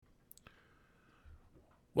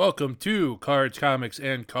Welcome to Cards, Comics,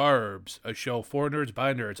 and Carbs, a show for nerds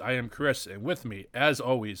by nerds. I am Chris, and with me, as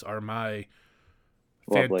always, are my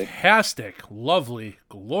Lovely. fantastic, lovely,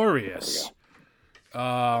 There we glorious, go.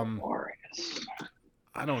 um, Glorious.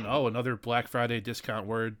 I don't know, another Black Friday discount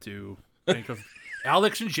word to think of.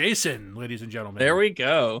 Alex and Jason, ladies and gentlemen. There we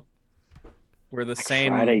go. We're the Black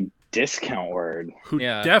same. Friday discount word. Who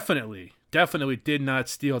Yeah. definitely did not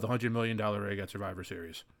steal the $100 million egg at Survivor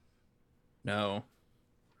Series. No.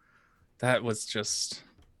 That was just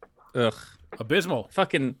ugh. Abysmal.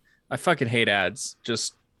 I fucking hate ads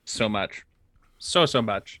just so much. So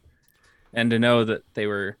much. And to know that they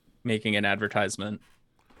were making an advertisement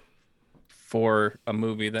for a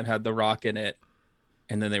movie that had The Rock in it,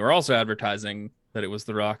 and then they were also advertising that it was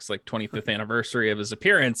The Rock's like 25th anniversary of his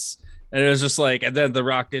appearance, and it was just like, and then The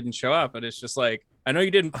Rock didn't show up, and it's just like, I know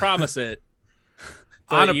you didn't promise it,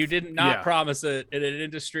 but you did not promise it in an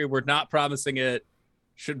industry where not promising it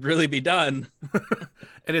should really be done.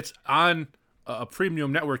 And it's on a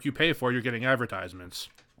premium network you pay for. You're getting advertisements.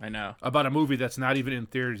 I know. About a movie that's not even in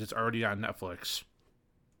theaters. It's already on Netflix.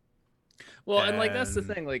 Well, and like that's the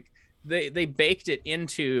thing. Like they baked it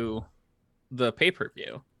into the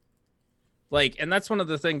pay-per-view. Like, and that's one of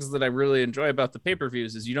the things that I really enjoy about the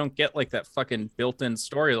pay-per-views is you don't get like that fucking built-in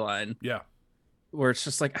storyline. Yeah. Where it's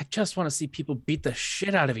just like, I just want to see people beat the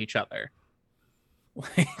shit out of each other.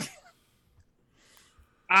 Like,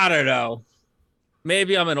 I don't know.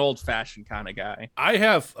 Maybe I'm an old-fashioned kind of guy.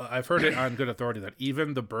 I've heard it on good authority that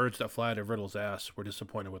even the birds that fly out of Riddle's ass were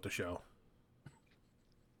disappointed with the show.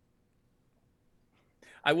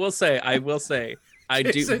 I will say,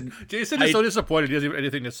 Jason is so disappointed. He doesn't have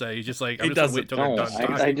anything to say. He's just like, I'm just gonna wait till they're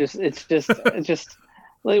done. It's just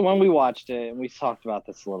like when we watched it and we talked about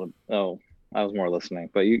this a little. Oh, I was more listening,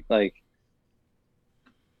 but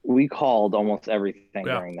we called almost everything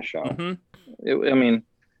during the show. Mm-hmm.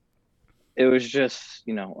 It was just,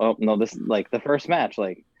 oh no, this like the first match,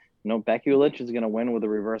 Becky Lynch is gonna win with a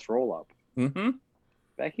reverse roll up. Mm-hmm.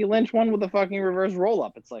 Becky Lynch won with a fucking reverse roll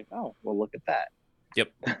up. It's like, oh well, look at that.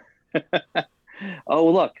 Yep. Oh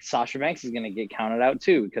look, Sasha Banks is gonna get counted out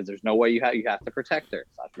too because there's no way you have to protect her.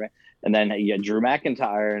 Sasha Banks. And then you get Drew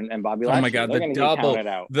McIntyre and Bobby Lashley. Oh my god,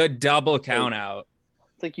 the double count out.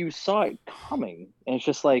 It's like you saw it coming, and it's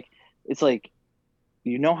just like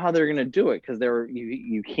you know how they're gonna do it because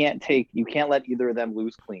you can't let either of them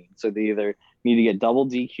lose clean. So they either need to get double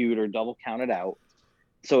DQ'd or double counted out.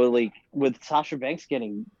 So like with Sasha Banks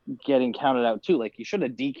getting counted out too, like you should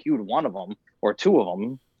have DQ'd one of them or two of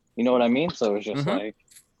them. You know what I mean? So it's just like,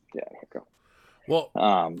 yeah, here we go. Well,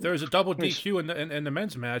 there was a double DQ in the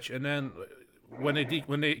men's match, and then when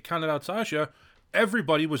they counted out Sasha,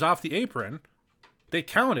 everybody was off the apron. They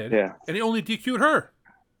counted, and they only DQ'd her.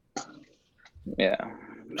 Yeah,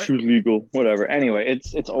 she was legal. Whatever. Anyway,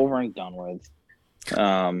 it's over and done with.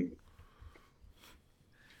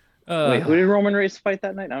 Wait, who did Roman Reigns fight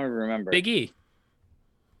that night? I don't even remember. Big E.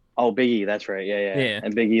 Oh, Big E. That's right. Yeah.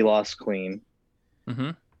 And Big E lost clean.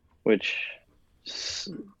 Mm-hmm. Which,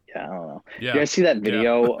 I don't know. Yeah. You guys see that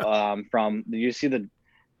video? Did you see the?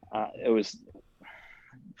 It was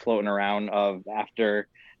floating around of after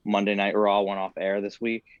Monday Night Raw went off air this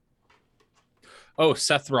week. Oh,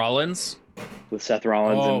 Seth Rollins. With Seth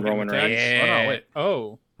Rollins and Roman Reigns. Yeah. Oh, no, wait.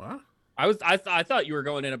 Oh. What? I thought you were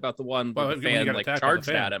going in about the one where the fan like charged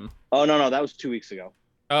at him. Oh no, that was 2 weeks ago.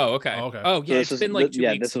 Oh, okay. Oh yeah, it's been like 2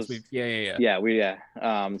 weeks since we've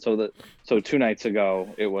So 2 nights ago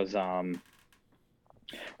it was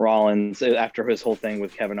Rollins after his whole thing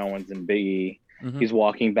with Kevin Owens and Big E. Mm-hmm. He's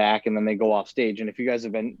walking back and then they go off stage. And if you guys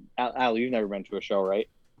have been, Al, you've never been to a show, right?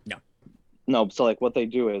 No. So like what they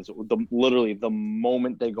do is literally the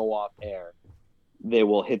moment they go off air, they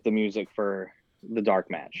will hit the music for the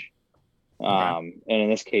dark match. And in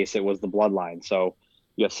this case, it was the Bloodline. So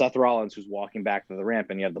you have Seth Rollins who's walking back to the ramp,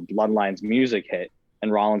 and you have the Bloodline's music hit,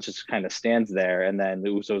 and Rollins just kind of stands there, and then the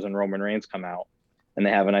Usos and Roman Reigns come out, and they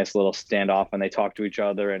have a nice little standoff, and they talk to each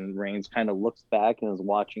other, and Reigns kind of looks back and is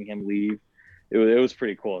watching him leave. It was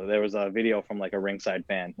pretty cool. There was a video from like a ringside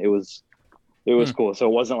fan. It was cool. So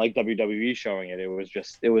it wasn't like WWE showing it. It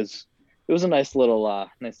was a nice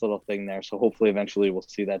little thing there. So hopefully eventually we'll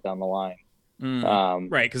see that down the line.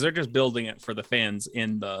 Right, because they're just building it for the fans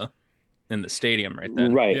in the stadium right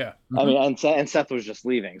then. Right. Yeah. I mean, and Seth was just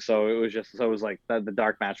leaving, so it was like the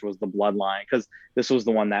dark match was the Bloodline because this was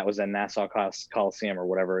the one that was in Nassau Coliseum or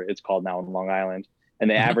whatever it's called now in Long Island, and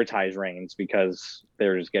they advertised Reigns because they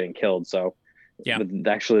were just getting killed. So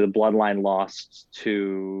actually the Bloodline lost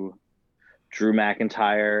to Drew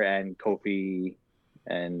McIntyre and Kofi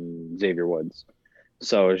and Xavier Woods.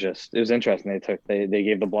 So it was interesting. They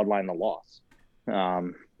gave the Bloodline the loss.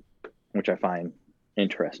 which I find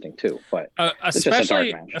interesting too. But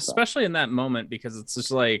especially in that moment, because it's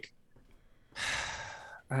just like,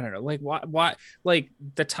 I don't know, like why, like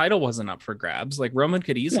the title wasn't up for grabs. Like Roman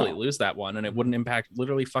could easily lose that one, and it wouldn't impact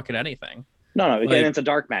literally fucking anything. No, again, it's a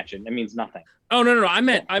dark match, and it means nothing. Oh no, I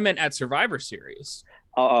meant at Survivor Series.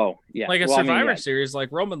 Oh yeah, like a Survivor Series, like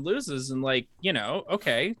Roman loses, and like, you know,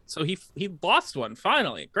 okay, so he lost one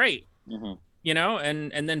finally, great, you know,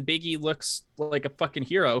 and then Big E looks like a fucking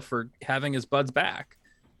hero for having his buds back,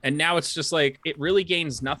 and now it's just like it really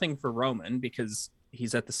gains nothing for Roman because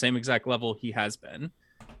he's at the same exact level he has been,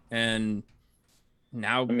 and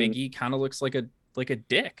now Big E kind of looks like a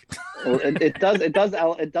dick. Well,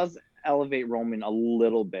 it does elevate Roman a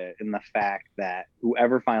little bit in the fact that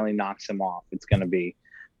whoever finally knocks him off, it's going to be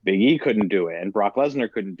Big E couldn't do it, and Brock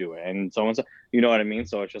Lesnar couldn't do it, and so on. So you know what I mean?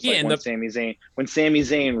 So it's just like when Sami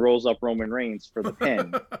Zayn rolls up Roman Reigns for the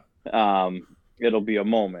pin, it'll be a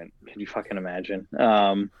moment. Can you fucking imagine?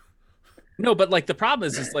 No, but like the problem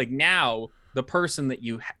is like now the person that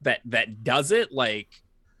you that does it, like,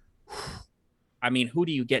 I mean, who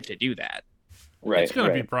do you get to do that? Right, it's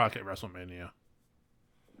gonna be Brock at WrestleMania.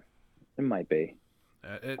 It might be.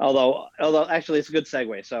 Although actually it's a good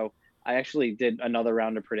segue. So I actually did another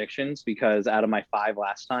round of predictions because out of my 5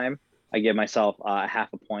 last time, I gave myself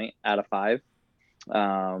half a point out of 5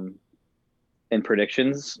 in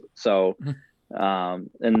predictions. So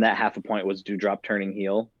and that half a point was Doudrop turning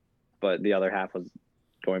heel, but the other half was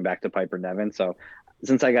going back to Piper Niven. So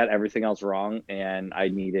since I got everything else wrong and I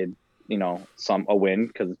needed, you know, a win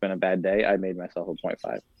because it's been a bad day, I made myself a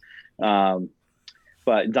 0.5.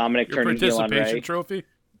 But Dominic turning heel on Ray. Trophy?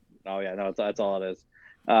 Oh yeah, no, that's all it is.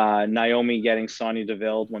 Naomi getting Sonya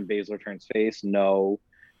Deville when Baszler turns face. No.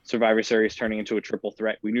 Survivor Series turning into a triple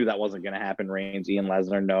threat. We knew that wasn't going to happen. Reigns, Ian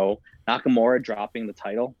Lesnar, no. Nakamura dropping the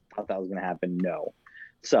title. Thought that was going to happen. No.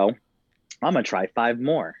 So I'm going to try 5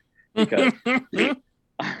 more because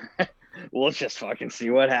we'll just fucking see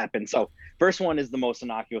what happens. So first one is the most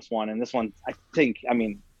innocuous one. And this one, I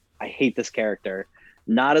hate this character.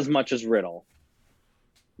 Not as much as Riddle.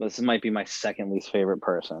 This might be my second least favorite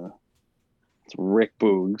person. It's Rick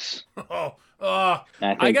Boogs. I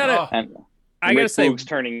gotta say, Boogs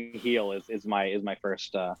turning heel is my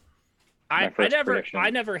first. I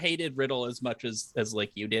never hated Riddle as much as like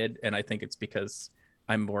you did, and I think it's because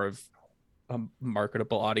I'm more of a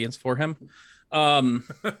marketable audience for him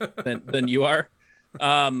than you are.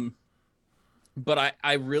 But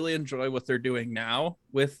I really enjoy what they're doing now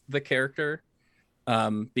with the character,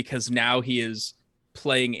 because now he is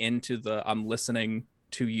playing into the I'm listening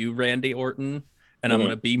to you, Randy Orton, and I'm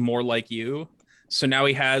going to be more like you. So now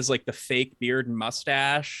he has like the fake beard and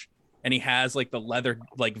mustache, and he has like the leather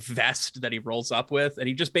like vest that he rolls up with, and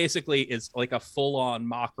he just basically is like a full-on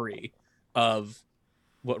mockery of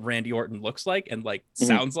what Randy Orton looks like and like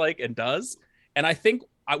sounds like and does. And I think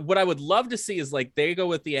what I would love to see is like they go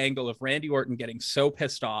with the angle of Randy Orton getting so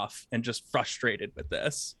pissed off and just frustrated with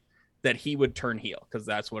this that he would turn heel, because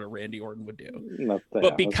that's what a Randy Orton would do.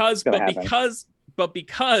 But because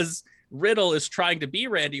Riddle is trying to be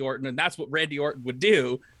Randy Orton, and that's what Randy Orton would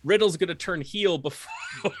do, Riddle's going to turn heel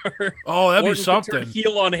before that'd Orton be something. turn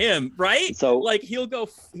heel on him, right? So like he'll go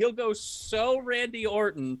so Randy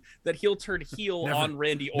Orton that he'll turn heel on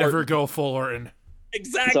Randy Orton. Never go full Orton.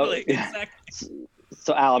 Exactly.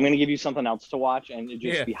 So Al, I'm going to give you something else to watch, and it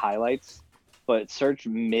just be highlights. But search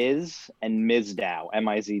Miz and Mizdow,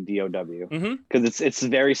 Mizdow, because it's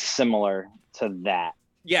very similar to that.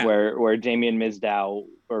 Yeah. Where Damien Mizdow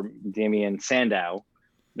or Damien Sandow,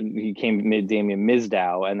 he came mid Damien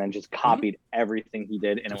Mizdow and then just copied everything he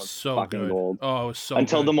did, and it was so fucking good. gold. Oh, it was so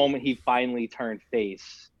until good. The moment he finally turned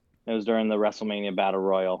face. It was during the WrestleMania Battle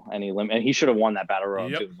Royal, and he should have won that Battle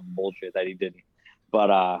Royal. It was bullshit that he didn't.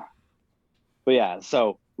 But yeah,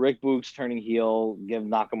 so Rick Boogs turning heel, give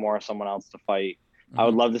Nakamura someone else to fight. I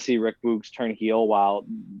would love to see Rick Boogs turn heel while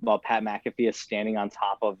Pat McAfee is standing on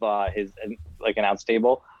top of his like announce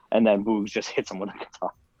table, and then Boogs just hits him with a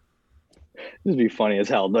guitar. This would be funny as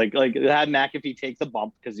hell. Like have McAfee take the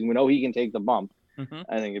bump, because you know he can take the bump.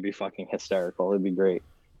 I think it'd be fucking hysterical. It'd be great.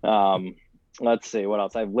 Let's see what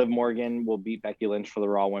else. I have Liv Morgan will beat Becky Lynch for the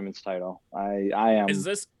Raw Women's title. I am.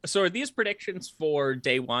 Are these predictions for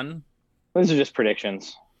day one? These are just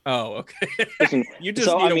predictions. Oh, okay. You just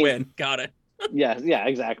need a win. Got it. yeah,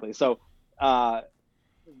 exactly. So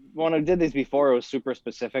when I did these before, it was super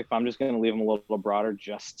specific, but I'm just going to leave them a little broader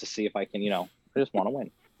just to see if I can, I just want to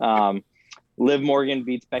win. Liv Morgan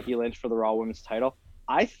beats Becky Lynch for the Raw Women's title.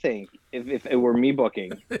 I think if it were me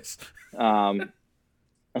booking,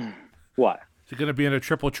 what? Is it going to be in a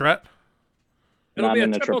triple threat? It'll be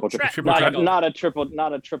a triple threat. Not a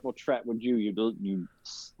triple threat. Would you?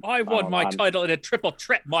 I won my title in a triple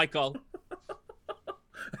threat, Michael.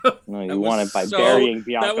 No, you won it by burying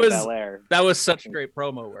Bianca Belair. That was such great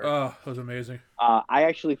promo work. Oh, it was amazing. I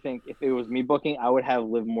actually think if it was me booking, I would have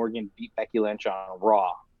Liv Morgan beat Becky Lynch on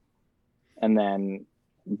Raw, and then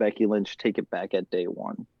Becky Lynch take it back at day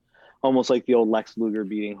one, almost like the old Lex Luger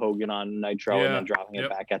beating Hogan on Nitro and then dropping it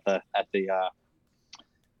back at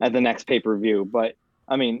the next pay-per-view. But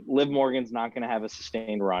I mean, Liv Morgan's not going to have a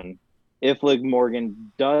sustained run. If Liv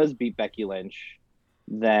Morgan does beat Becky Lynch,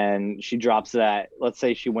 then she drops that. Let's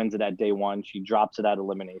say she wins it at day one. She drops it at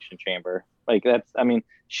Elimination Chamber. Like I mean,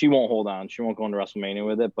 she won't hold on. She won't go into WrestleMania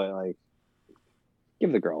with it, but like,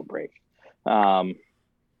 give the girl a break.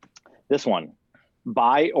 This one,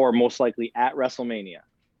 by or most likely at WrestleMania,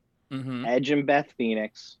 Edge and Beth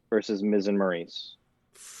Phoenix versus Miz and Maurice.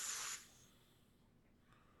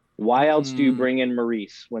 Why else do you bring in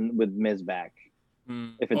Maurice with Miz back?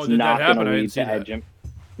 If it's not going to lead to Edge and...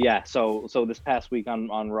 Yeah, so this past week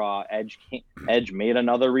on Raw, Edge made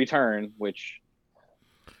another return, It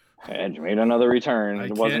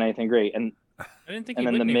wasn't anything great, and I didn't think. And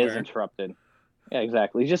then the Miz interrupted. Yeah,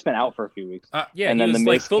 exactly. He's just been out for a few weeks. And then he was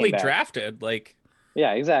like fully drafted, like.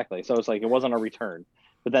 Yeah, exactly. So it's like it wasn't a return,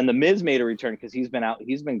 but then the Miz made a return because he's been out.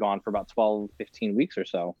 He's been gone for about 12, 15 weeks or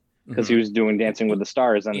so because he was doing Dancing with the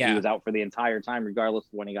Stars, and he was out for the entire time, regardless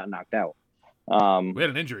of when he got knocked out. We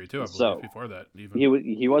had an injury too, I believe, before that. Even.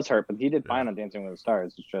 He was hurt, but he did fine on Dancing with the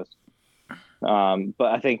Stars. It's just, but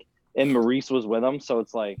I think Maurice was with him, so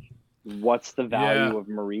it's like, what's the value of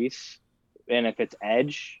Maurice? And if it's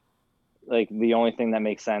Edge, like the only thing that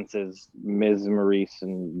makes sense is Miz, Maurice,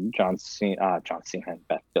 and John Cena, and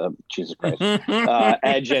Beth. Jesus Christ,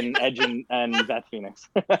 Edge and Beth Phoenix.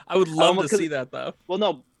 I would love to see that though. Well,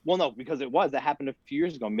 no, because that happened a few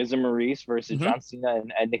years ago. Miz and Maurice versus John Cena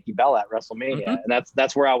and Nikki Bella at WrestleMania, and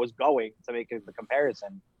that's where I was going to make the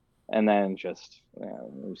comparison, and then just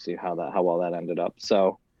we'll see how well that ended up.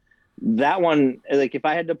 So that one, like if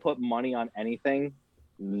I had to put money on anything,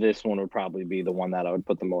 this one would probably be the one that I would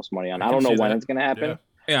put the most money on. I don't know when it's going to happen,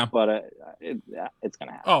 but it's going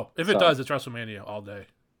to happen. Oh, if it does, it's WrestleMania all day.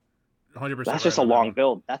 100%. That's just a long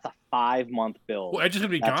build. That's a 5-month build. Well, Edge is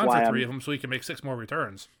going to be gone for 3 of them, so he can make 6 more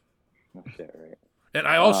returns. Oh, shit, right. And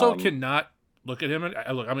I also cannot look at him. And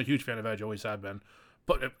look, I'm a huge fan of Edge, always have been.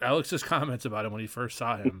 But Alex's comments about him when he first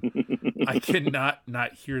saw him, I cannot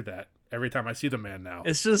not hear that every time I see the man now.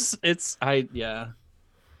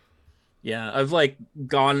 I've like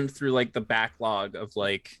gone through like the backlog of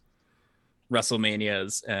like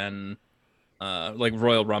WrestleManias and like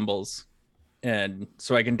Royal Rumbles. And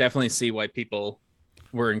so I can definitely see why people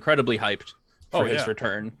were incredibly hyped for his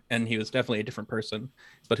return. And he was definitely a different person.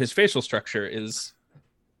 But his facial structure is,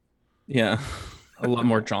 a lot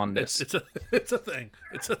more jaundice. It's a thing.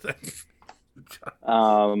 It's a thing.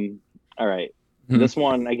 All right. This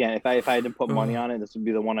one, again, if I had to put money on it, this would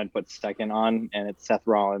be the one I'd put second on. And it's Seth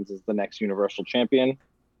Rollins as the next Universal Champion.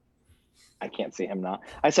 I can't see him not.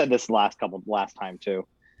 I said this last time too.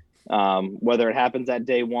 Whether it happens at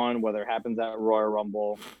day one, whether it happens at Royal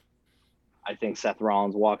Rumble, I think Seth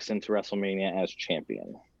Rollins walks into WrestleMania as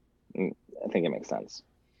champion. I think it makes sense.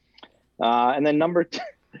 And then number 2,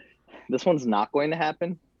 this one's not going to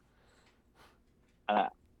happen.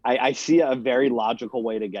 I see a very logical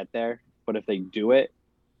way to get there, but if they do it,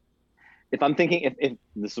 if I'm thinking, if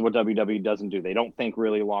this is what WWE doesn't do, they don't think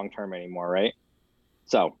really long-term anymore, right?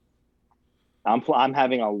 So I'm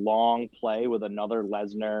having a long play with another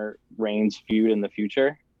Lesnar Reigns feud in the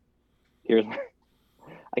future.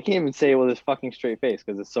 I can't even say it with his fucking straight face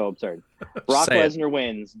because it's so absurd. Brock Lesnar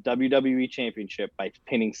wins WWE Championship by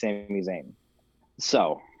pinning Sami Zayn.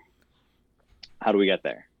 So, how do we get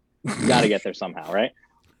there? We got to get there somehow, right?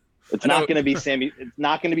 It's not going to be Sami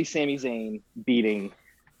Zayn beating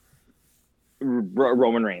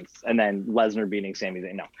Roman Reigns and then Lesnar beating Sami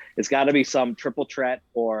Zayn. No, it's got to be some triple threat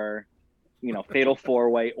or fatal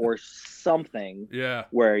 4-way or something. Yeah.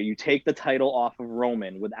 Where you take the title off of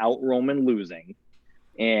Roman without Roman losing,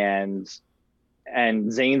 and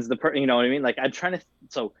Zayn's you know what I mean? Like I'm trying to.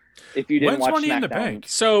 So if you didn't watch Money in the SmackDown, Bank?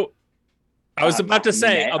 So I was about to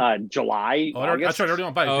say July. August? That's right. I already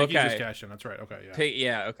don't buy it. Okay. Just cash in. That's right. Okay.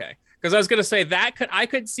 Yeah. Okay. Because I was gonna say I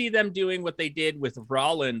could see them doing what they did with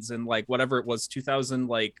Rollins in like whatever it was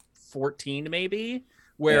 2014 maybe,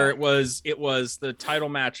 where it was the title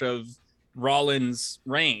match of Rollins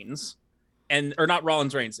Reigns, or not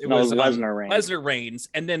Rollins Reigns. It was Lesnar Reigns. Lesnar Reigns,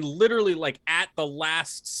 and then literally like at the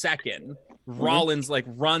last second, Rollins like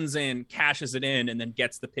runs in, cashes it in, and then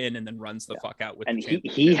gets the pin and then runs the fuck out with. And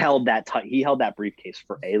he held that he held that briefcase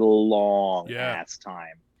for a long ass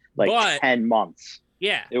time, like 10 months.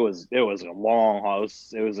 Yeah, it was a long haul.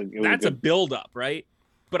 That's a build up, right?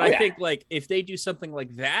 But I think like if they do something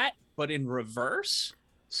like that, but in reverse,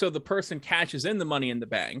 so the person cashes in the Money in the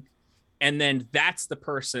Bank, and then that's the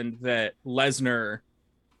person that Lesnar,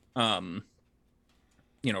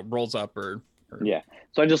 rolls up or yeah.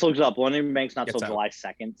 So I just looked it up. Money in the Bank's not till July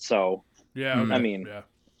 2nd. So I mean,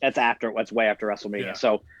 that's way after WrestleMania. Yeah.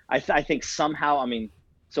 So I think somehow, I mean,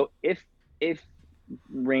 so if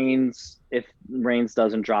Reigns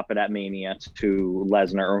doesn't drop it at Mania to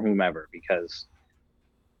Lesnar or whomever, because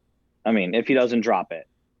I mean, if he doesn't drop it,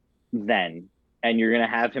 then and you're gonna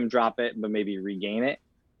have him drop it, but maybe regain it,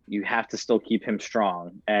 you have to still keep him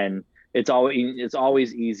strong. And it's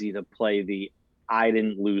always easy to play the I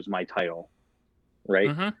didn't lose my title, right?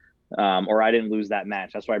 Mm-hmm. Or I didn't lose that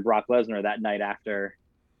match. That's why Brock Lesnar that night after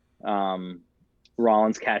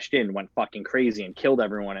Rollins cashed in went fucking crazy and killed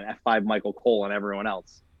everyone and F5 Michael Cole and everyone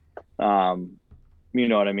else. You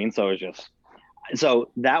know what I mean? So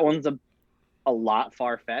that one's a lot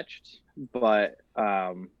far-fetched, but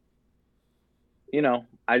I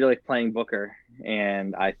like playing Booker,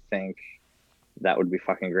 and I think that would be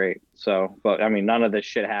fucking great. So, but I mean, none of this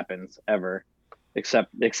shit happens ever,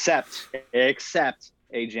 except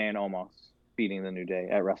AJ and Omos beating the New Day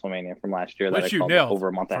at WrestleMania from last year. Which that I you nailed over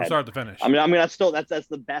a month ahead, start to finish. I mean, that's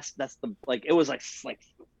the best. That's the it was like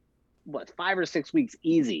what 5 or 6 weeks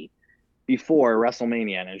easy before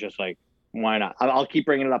WrestleMania, and it's just like, why not? I'll keep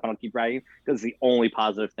bringing it up and I'll keep writing because it's the only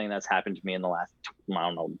positive thing that's happened to me in the last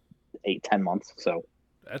 8-10 months. So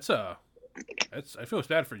I feel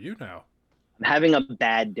sad for you now. I'm having a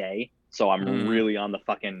bad day, so I'm really on the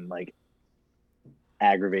fucking like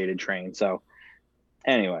aggravated train. So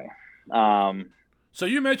anyway, so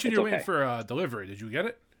you mentioned you're waiting for delivery. Did you get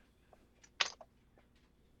it?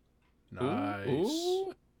 Nice.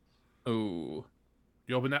 Ooh.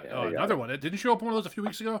 You opened that another one. Didn't you open one of those a few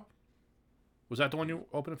weeks ago? Was that the one you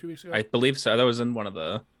opened a few weeks ago? I believe so. That was in one of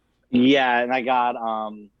the. Yeah, and I got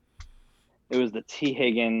it was the T.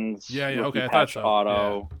 Higgins. Okay. Patch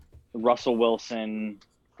auto, Russell Wilson,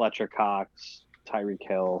 Fletcher Cox, Tyreek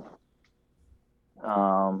Hill.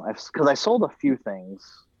 Because I sold a few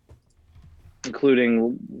things,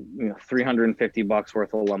 including $350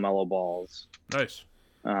 worth of LaMelo balls. Nice.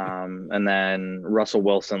 And then Russell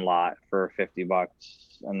Wilson lot for $50,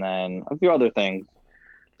 and then a few other things.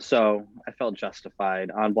 So I felt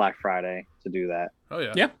justified on Black Friday to do that. Oh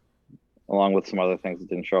yeah. Yeah. Along with some other things that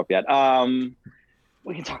didn't show up yet.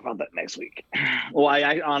 We can talk about that next week. Well,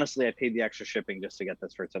 I honestly paid the extra shipping just to get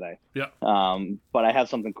this for today. Yeah. But I have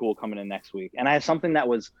something cool coming in next week, and I have something that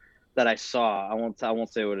I saw. I won't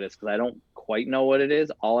say what it is because I don't quite know what it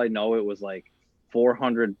is. All I know, it was like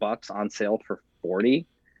 $400 on sale for $40.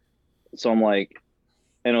 So I'm like,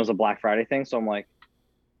 and it was a Black Friday thing. So I'm like,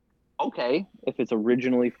 okay, if it's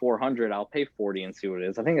originally $400, I'll pay $40 and see what it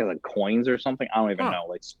is. I think it's like coins or something. I don't even know,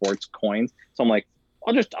 like sports coins. So I'm like,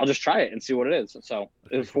 I'll just try it and see what it is. So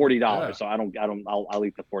it was $40. Yeah. So I'll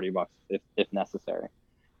eat the $40 if necessary.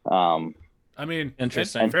 I mean,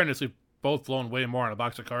 interesting. In fairness, we've both blown way more on a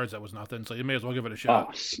box of cards that was nothing. So you may as well give it a shot.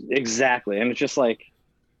 Oh, exactly. And it's just like,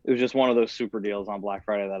 it was just one of those super deals on Black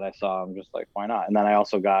Friday that I saw. I'm just like, why not? And then I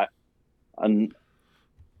also got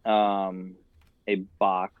a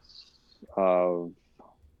box of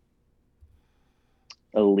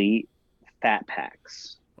Elite Fat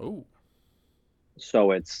Packs. Oh.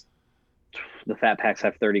 So it's the Fat Packs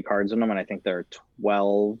have 30 cards in them, and I think there are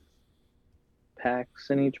 12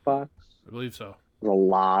 packs in each box. I believe so. There's a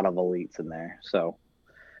lot of Elites in there. So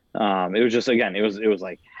it was just, again, it was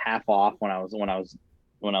like half off when I was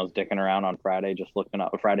dicking around on Friday, just looking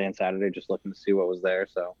up Friday and Saturday, just looking to see what was there.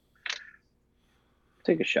 So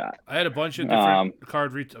take a shot. I had a bunch of different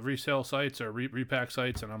card resale sites or repack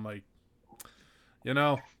sites, and I'm like,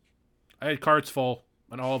 I had cards full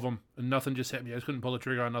on all of them, and nothing just hit me. I just couldn't pull the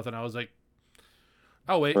trigger on nothing. I was like,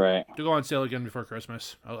 I'll wait to go on sale again before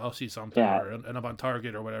Christmas. I'll see something or end up on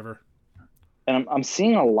Target or whatever. And I'm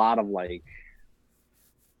seeing a lot of like,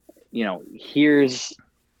 here's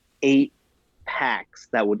 8 packs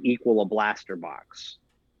that would equal a blaster box,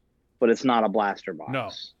 but it's not a blaster box. No.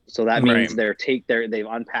 So that means they've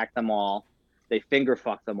unpacked them all, they finger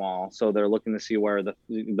fucked them all, so they're looking to see where the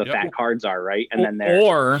fat cards are, right? And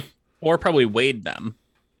then or probably weighed them.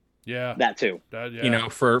 Yeah, that too.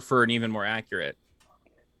 For an even more accurate.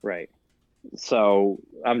 Right. So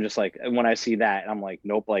I'm just like, when I see that, I'm like,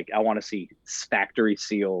 nope. Like I want to see factory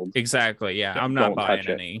sealed. Exactly. Yeah, I'm not buying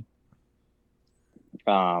any.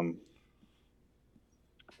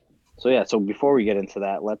 So before we get into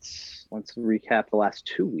that, let's recap the last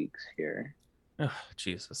 2 weeks here. Oh,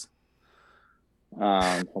 Jesus.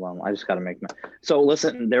 Hold on, I just got to make So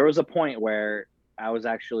listen, there was a point where I was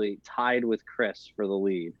actually tied with Chris for the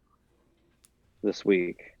lead this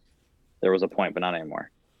week. There was a point, but not anymore.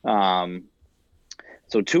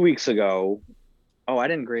 So 2 weeks ago, I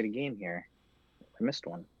didn't grade a game here. I missed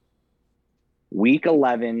one. Week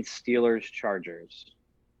 11, Steelers Chargers.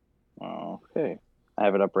 Okay. I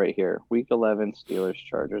have it up right here. Week 11, Steelers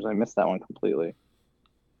Chargers. I missed that one completely.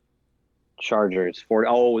 Chargers 40.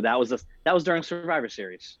 Oh, that was during Survivor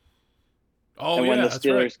Series. Oh, and when the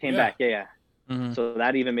Steelers came back. Yeah. Mm-hmm. So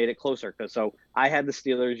that even made it closer. So I had the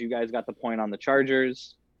Steelers. You guys got the point on the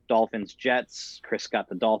Chargers. Dolphins, Jets. Chris got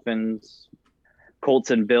the Dolphins. Colts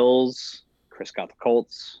and Bills. Chris got the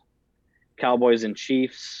Colts. Cowboys and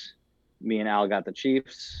Chiefs. Me and Al got the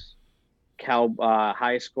Chiefs.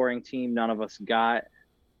 Highest scoring team, none of us got.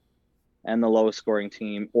 And the lowest scoring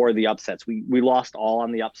team or the upsets. We lost all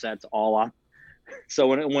on the upsets, all on. So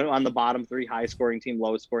when it went on the bottom three, highest scoring team,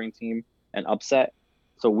 lowest scoring team, and upset.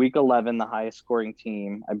 So week 11, the highest scoring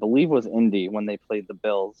team, I believe, was Indy when they played the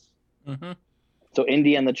Bills. Mm-hmm. So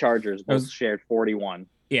Indy and the Chargers both shared 41.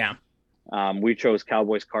 Yeah. We chose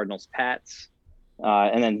Cowboys, Cardinals, Pats.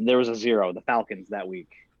 And then there was a 0, the Falcons that week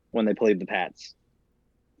when they played the Pats.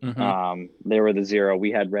 Mm-hmm. They were the 0.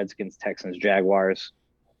 We had Redskins, Texans, Jaguars.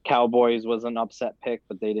 Cowboys was an upset pick,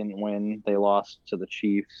 but they didn't win. They lost to the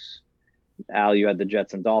Chiefs. Al, you had the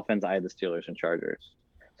Jets and Dolphins. I had the Steelers and Chargers.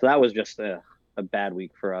 So that was just a bad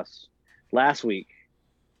week for us. Last week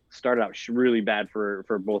started out really bad for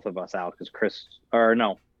both of us, Al, because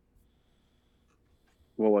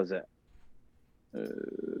what was it?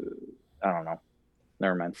 I don't know.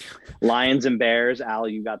 Never mind. Lions and Bears. Al,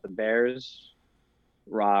 you got the Bears.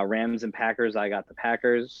 Rams and Packers. I got the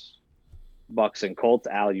Packers. Bucks and Colts.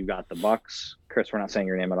 Al, you got the Bucks. Chris, we're not saying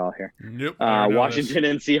your name at all here. Nope. Washington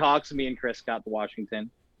and Seahawks. Me and Chris got the Washington.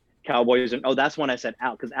 Cowboys and that's when I said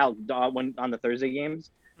Al, because Al when on the Thursday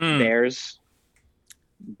games, Bears.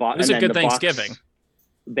 It was a good Thanksgiving.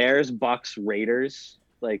 Bears, Bucks, Raiders.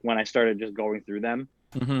 Like when I started just going through them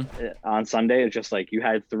on Sunday, it's just like you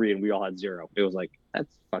had 3 and we all had 0. It was like,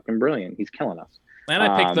 that's fucking brilliant. He's killing us. And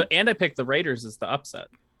I picked the Raiders as the upset.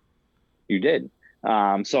 You did.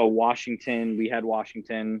 So Washington, we had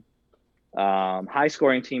Washington. High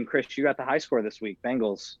scoring team, Chris, you got the high score this week.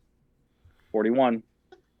 Bengals, 41.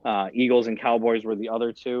 Eagles and Cowboys were the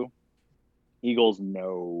other 2. Eagles,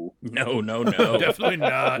 no. Definitely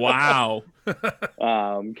not. Wow.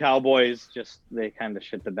 Cowboys, they kind of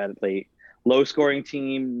shit the bed late. Low scoring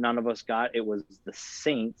team, none of us got. It was the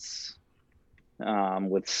Saints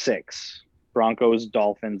with 6. Broncos,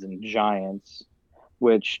 Dolphins, and Giants,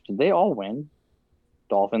 which did they all win?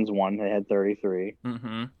 Dolphins won. They had 33.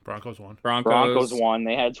 Mm-hmm. Broncos won. Broncos won.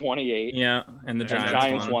 They had 28. Yeah, and the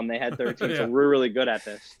Giants won. They had 13. Yeah. So we're really good at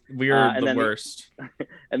this. We're the worst.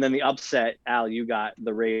 And then the upset, Al, you got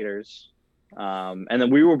the Raiders. And then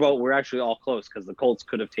we're actually all close because the Colts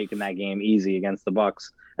could have taken that game easy against the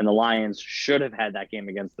Bucks, and the Lions should have had that game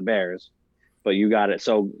against the Bears. But you got it.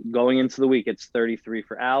 So going into the week, it's 33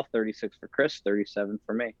 for Al, 36 for Chris, 37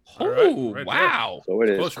 for me. Oh, right wow. So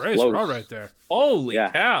it is close race. We're all right there. Holy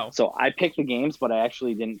cow. So I picked the games, but I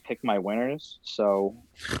actually didn't pick my winners. So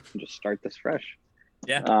just start this fresh.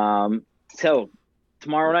 Yeah. So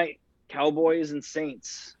tomorrow night, Cowboys and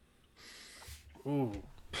Saints. Ooh.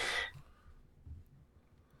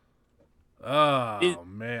 Oh,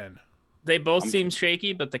 man. They both seem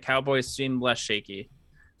shaky, but the Cowboys seem less shaky.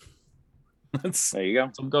 There you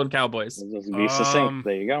go. So I'm going Cowboys. Just be succinct.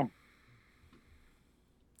 There you go.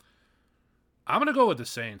 I'm going to go with the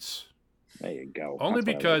Saints. There you go. Only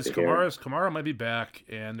because Kamara might be back,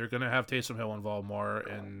 and they're going to have Taysom Hill involved more,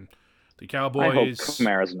 and the Cowboys... I hope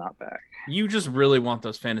Kamara's not back. You just really want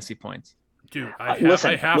those fantasy points. Dude, I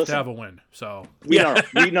have to have a win, so... No.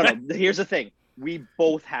 Here's the thing. We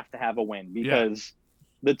both have to have a win, because... Yeah.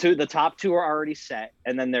 The top 2 are already set,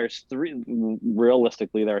 and then there's 3.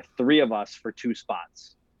 Realistically, there are 3 of us for 2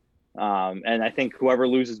 spots, and I think whoever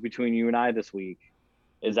loses between you and I this week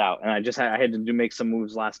is out. And I had to make some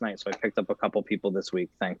moves last night, so I picked up a couple people this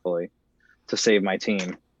week, thankfully, to save my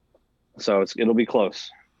team. So it'll be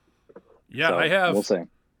close. Yeah, so I have. We'll see.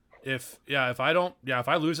 If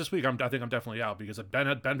I lose this week, I think I'm definitely out, because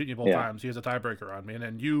Ben beat me both times. He has a tiebreaker on me, and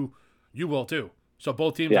then you will too. So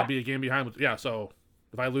both teams will be a game behind. So.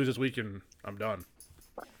 If I lose this weekend, I'm done.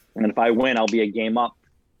 And if I win, I'll be a game up,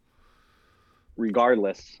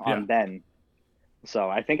 regardless, on Ben. So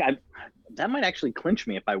I think that might actually clinch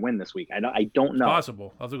me if I win this week. I don't know. It's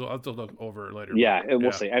possible. I'll have to look over it later. Yeah,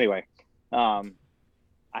 we'll see. Anyway,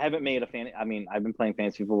 I haven't made I've been playing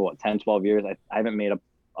fantasy for 10, 12 years. I haven't made a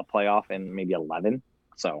playoff in maybe 11.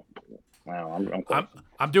 So, I'm close.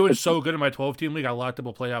 I'm doing so good in my 12-team league. I locked up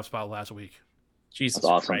a playoff spot last week. Jesus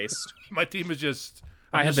awesome. Christ! My team is just.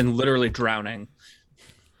 I have been literally drowning.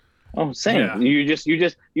 Oh, same. Yeah. You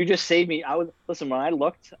just saved me. Listen. When I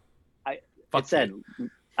looked, it said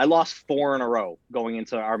I lost 4 in a row going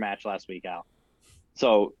into our match last week, Al.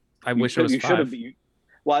 So I wish it was 5.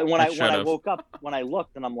 Well, when I woke up, when I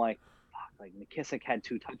looked, and I'm like, fuck, like McKissick had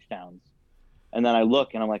 2 touchdowns, and then I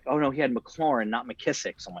look and I'm like, oh no, he had McLaurin, not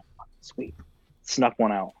McKissick. So I'm like, fuck, sweet, snuck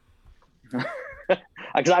one out.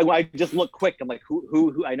 Because I just looked quick. I'm like,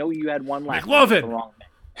 who? I know you had one last. McLovin. Wrong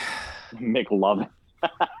McLovin.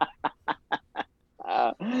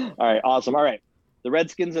 All right, awesome. All right, the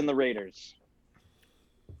Redskins and the Raiders.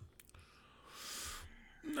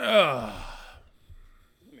 This is gonna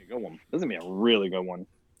be a good one. This is gonna be a really good one.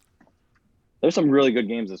 There's some really good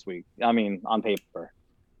games this week. I mean, on paper.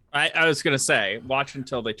 I was gonna say, watch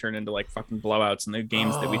until they turn into like fucking blowouts, and the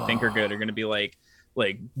games that we think are good are gonna be like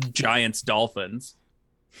Giants Dolphins.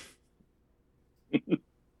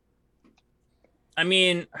 I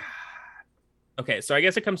mean, okay, so I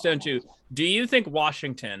guess it comes down to: do you think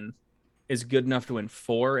Washington is good enough to win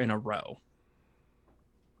 4 in a row?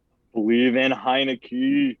 Believe in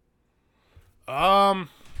Heineke.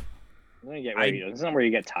 This is not where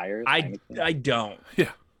you get tired. I don't.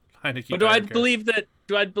 Yeah, Heineke. But do I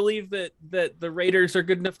believe that the Raiders are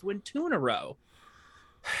good enough to win 2 in a row?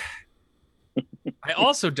 I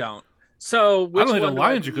also don't. So I don't think the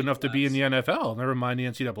Lions are good enough to be in the NFL. Never mind the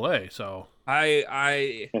NCAA. So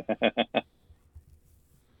I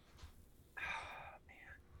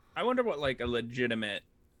wonder what like a legitimate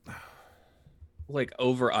like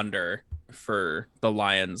over under for the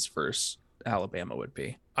Lions versus Alabama would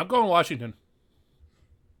be. I'm going Washington.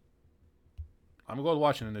 I'm going to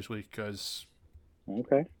Washington this week because.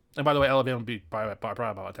 Okay. And by the way, Alabama beat by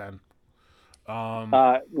probably about 10.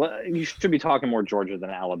 You should be talking more Georgia than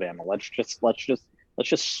Alabama. Let's just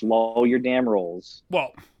slow your damn rolls.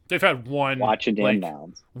 Well, they've had one. Watch your damn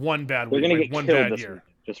downs. One bad week. They're going to get one killed bad this year. Week,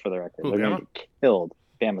 just for the record. Who, they're going to get killed.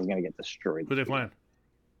 Bama's going to get destroyed. Who they playing?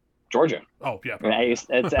 Georgia. Oh yeah. It's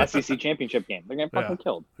an SEC championship game. They're going to fucking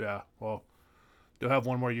killed. Yeah. Well, they'll have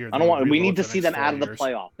one more year. We need to see them out of the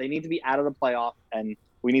playoff. They need to be out of the playoff, and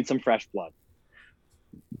we need some fresh blood.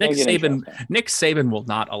 Nick Saban will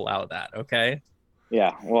not allow that. Okay.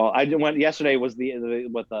 Yeah. Well, I went yesterday was the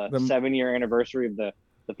 7-year anniversary of the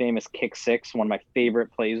famous kick six, one of my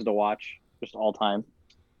favorite plays to watch just all time.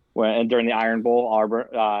 And during the Iron Bowl,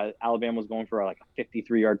 Alabama was going for like a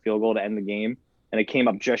 53-yard field goal to end the game, and it came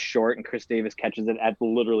up just short, and Chris Davis catches it at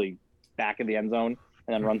literally back of the end zone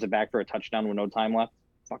and then runs it back for a touchdown with no time left.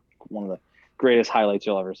 Fuck, one of the greatest highlights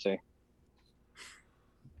you'll ever see.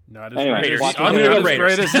 Not as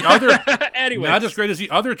great as the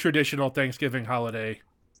other traditional Thanksgiving holiday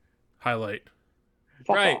highlight.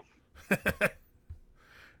 Right.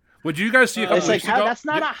 Would you guys see a couple weeks ago? That's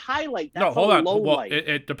not a highlight. That's hold on. Low light.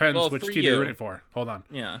 It depends which team you're rooting for. Hold on.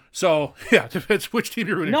 Yeah. So, it depends which team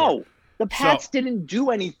you're rooting for. No, the Pats didn't do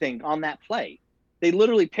anything on that play. They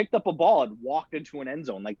literally picked up a ball and walked into an end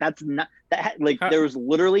zone. Like, that's not that. Like, there was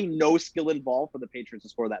literally no skill involved for the Patriots to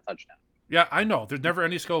score that touchdown. Yeah, I know. There's never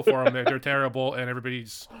any skill for them. They're terrible, and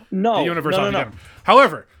everybody's the universe on them.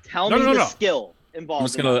 However, tell me the skill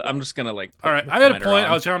involved. I'm just gonna like. All right, I had a point.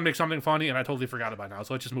 I was trying to make something funny, and I totally forgot it by now.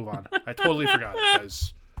 So let's just move on. I totally forgot it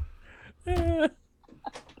because.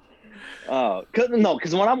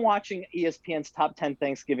 Because when I'm watching ESPN's top 10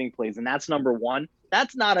 Thanksgiving plays, and that's number 1,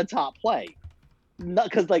 that's not a top play.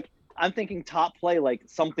 Because like I'm thinking top play, like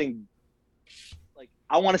something. Like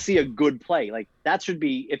I want to see a good play. Like that should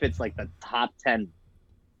be if it's like the top 10.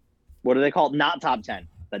 What do they call it? Not top 10.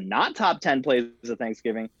 The not top 10 plays of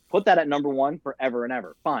Thanksgiving. Put that at number 1 forever and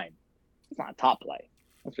ever. Fine. It's not a top play.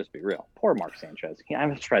 Let's just be real. Poor Mark Sanchez.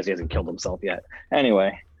 I'm surprised he hasn't killed himself yet.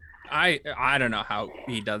 Anyway. I don't know how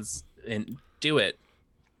he does do it.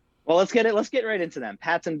 Well, let's get right into them.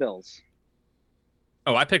 Pats and Bills.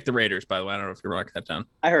 Oh, I picked the Raiders, by the way. I don't know if you're marking that down.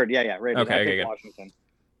 I heard. Yeah. Raiders. Okay, good. Washington.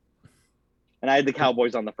 And I had the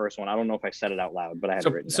Cowboys on the first one. I don't know if I said it out loud, but I had it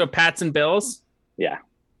written down. So Pats and Bills? Yeah.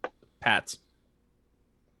 Pats.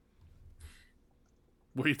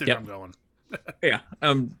 Where do you think I'm going? Yeah.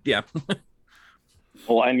 Yeah.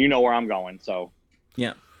 Well, and you know where I'm going, so.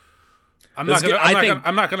 Yeah. I'm not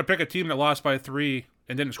gonna pick a team that lost by 3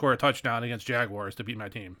 and didn't score a touchdown against Jaguars to beat my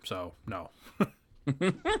team. So no.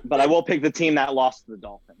 But I will pick the team that lost to the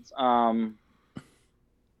Dolphins.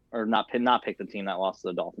 Or not pick the team that lost to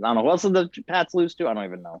the Dolphins. I don't know. Who else did the Pats lose to? I don't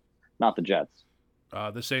even know. Not the Jets.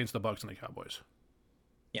 The Saints, the Bucs, and the Cowboys.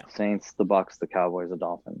 Yeah. Saints, the Bucks, the Cowboys, the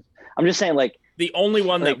Dolphins. I'm just saying, like the only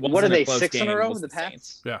one that wasn't what are they a close 6 in a game row? was The the Pats.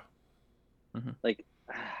 Saints. Yeah. Like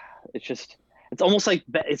it's almost like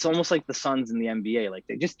the Suns in the NBA. Like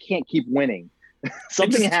they just can't keep winning.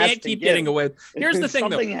 Something has can't to keep give. getting away. Here's the thing,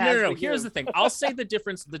 though. No. Here's give. the thing. I'll say the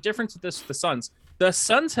difference. The difference with the Suns. The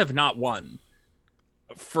Suns have not won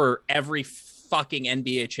for every fucking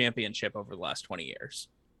NBA championship over the last 20 years.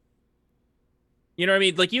 You know what I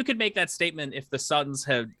mean? Like you could make that statement if the Suns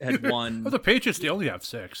had won. Well, the Patriots, they only have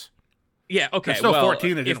 6. Yeah. Okay. Still well,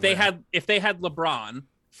 14. If they had LeBron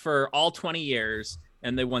for all 20 years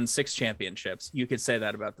and they won 6 championships, you could say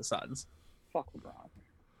that about the Suns. Fuck LeBron.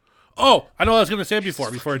 Oh, I know what I was going to say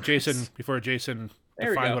before Jason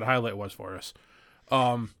defined what highlight was for us.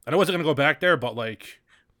 I know I wasn't going to go back there, but like,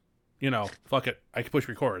 fuck it. I can push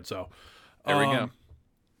record, so. There we go.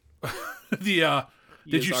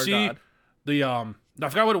 Did you see I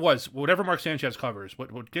forgot what it was. Whatever Mark Sanchez covers.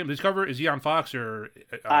 What game does he cover? Is he on Fox or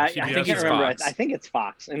CBS? I think I remember. I think it's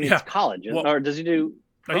Fox. I mean, it's college. Or does he do?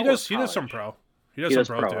 No, he does some pro. He does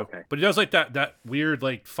some pro too. Okay. But he does like that weird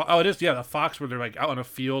like it is the Fox where they're like out on a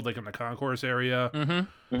field like in the concourse area.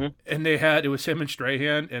 Mm-hmm. Mm-hmm. And it was him and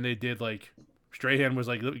Strahan, and they did like Strahan was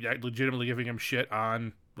like legitimately giving him shit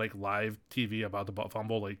on like live TV about the butt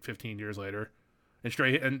fumble like 15 years later, and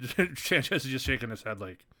Sanchez is just shaking his head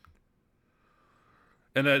like.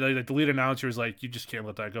 And the lead announcer is like, "You just can't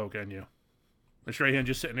let that go, can you?" And Strahan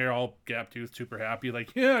just sitting there all gap-toothed, super happy, like,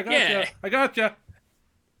 "Yeah, I got you."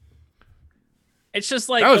 It's just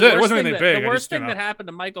like that was it. It wasn't anything big. The worst thing that happened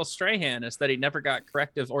to Michael Strahan is that he never got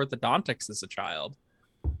corrective orthodontics as a child.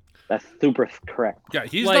 That's super correct. Yeah,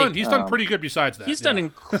 he's done pretty good besides that. He's done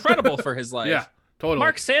incredible for his life. Yeah, totally.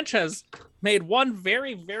 Mark Sanchez made one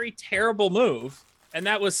very, very terrible move, and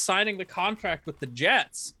that was signing the contract with the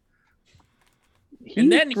Jets. He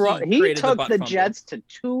took the Jets to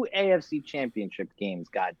 2 AFC championship games.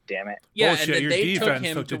 God damn it! Yeah, and then they took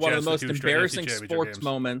him to one of the most embarrassing sports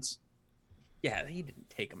moments. Yeah, he didn't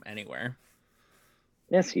take him anywhere.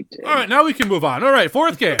 Yes, he did. All right, now we can move on. All right,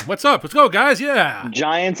 4th game. What's up? Let's go, guys. Yeah.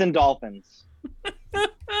 Giants and Dolphins.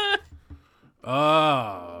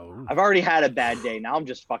 Oh. I've already had a bad day. Now I'm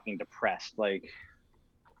just fucking depressed. Like,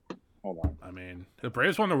 hold on. I mean, the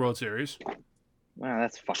Braves won the World Series. Well,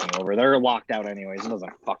 that's fucking over. They're locked out anyways. It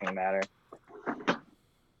doesn't fucking matter.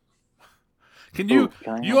 You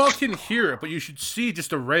all can hear it, but you should see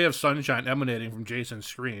just a ray of sunshine emanating from Jason's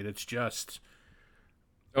screen. It's just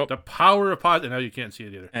the power of positivity. Now you can't see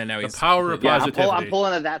it either. And now the power of positivity. I'm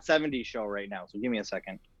pulling a That 70s show right now, so give me a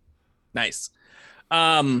second. Nice.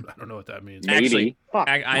 I don't know what that means. Actually,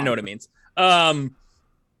 I know what it means.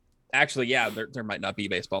 Actually, yeah, there might not be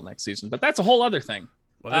baseball next season, but that's a whole other thing.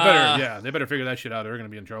 Well, they better figure that shit out. They're going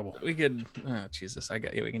to be in trouble. We could, Jesus, we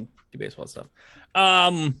can do baseball stuff.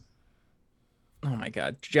 Oh my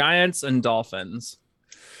God, Giants and Dolphins.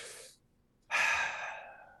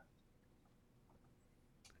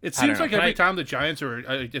 It seems like every time the Giants are,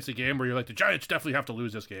 it's a game where you're like, the Giants definitely have to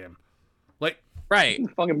lose this game. Like, right? You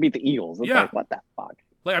fucking beat the Eagles. It's like, what the fuck?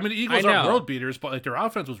 Like, I mean, the Eagles are world beaters, but like their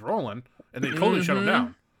offense was rolling, and they totally shut them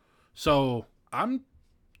down. So I'm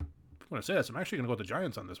going to say this. I'm actually going to go with the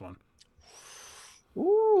Giants on this one.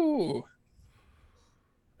 Ooh.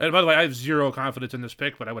 And by the way, I have zero confidence in this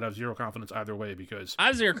pick, but I would have zero confidence either way because I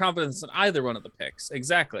have zero confidence in either one of the picks.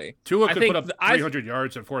 Exactly. Tua could put up 300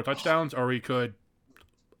 yards and 4 touchdowns, or he could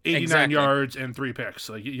 89 yards and 3 picks.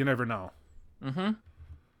 Like you never know. Mm-hmm.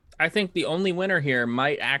 I think the only winner here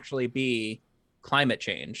might actually be climate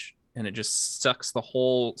change, and it just sucks the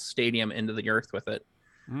whole stadium into the earth with it.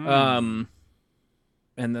 And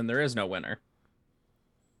then there is no winner,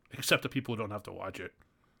 except the people who don't have to watch it.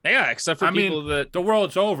 Yeah, except for people that the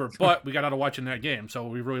world's over, but we got out of watching that game, so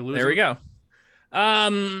we really lose. There we go.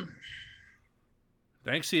 Thanks,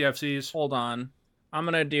 CFCs. Hold on, I'm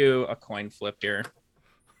gonna do a coin flip here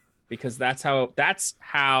because that's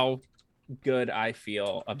how good I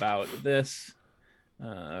feel about this.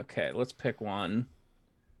 Okay, let's pick one.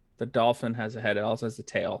 The dolphin has a head. It also has a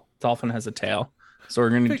tail. Dolphin has a tail, so we're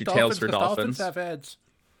gonna do tails for dolphins. Dolphins have heads.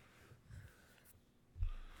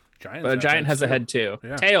 But a giant has a head too.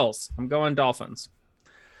 Yeah. Tails. I'm going Dolphins.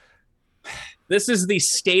 This is the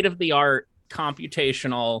state-of-the-art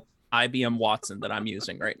computational IBM Watson that I'm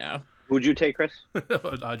using right now. Who'd you take, Chris?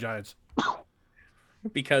 Giants.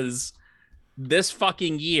 Because this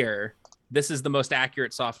fucking year, this is the most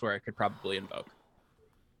accurate software I could probably invoke.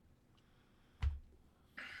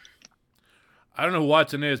 I don't know who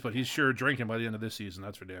Watson is, but he's sure drinking by the end of this season.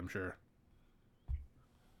 That's for damn sure.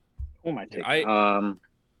 Who am I taking?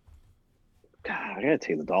 God, I gotta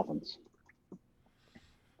take the Dolphins.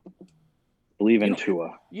 Believe in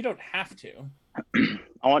Tua. You don't have to.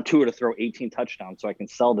 I want Tua to throw 18 touchdowns so I can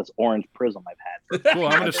sell this orange prism I've had. Cool.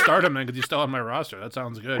 I'm going to start him then because he's still on my roster. That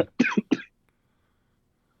sounds good.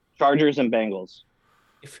 Chargers and Bengals.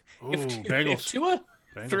 If Tua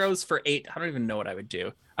throws for 8, I don't even know what I would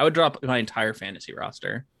do. I would drop my entire fantasy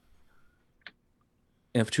roster.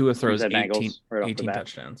 If Tua throws 18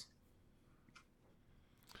 touchdowns.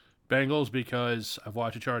 Bengals, because I've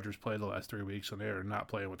watched the Chargers play the last 3 weeks and they are not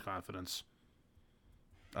playing with confidence.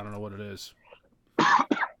 I don't know what it is.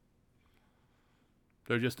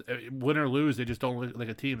 They're just, win or lose, they just don't look like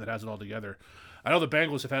a team that has it all together. I know the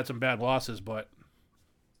Bengals have had some bad losses, but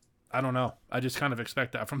I don't know. I just kind of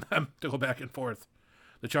expect that from them to go back and forth.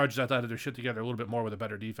 The Chargers, I thought, had their shit together a little bit more with a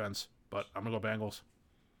better defense, but I'm going to go Bengals.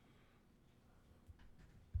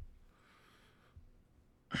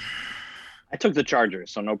 I took the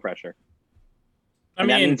Chargers, so no pressure. That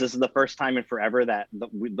means this is the first time in forever that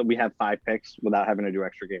we have 5 picks without having to do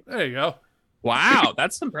extra games. There you go. Wow,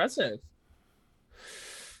 that's impressive.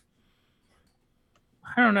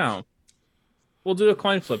 I don't know. We'll do a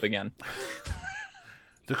coin flip again.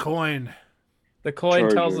 The coin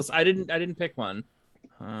Chargers. Tells us I didn't pick one.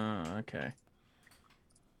 Okay.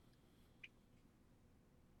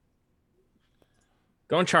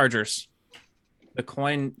 Going Chargers. The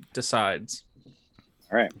coin decides.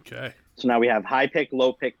 All right. Okay. So now we have high pick,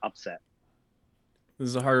 low pick, upset. This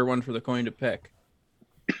is a harder one for the coin to pick.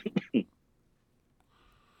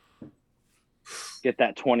 Get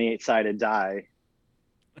that 28-sided die.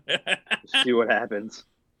 See what happens.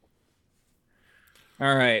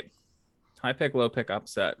 All right. High pick, low pick,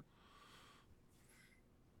 upset.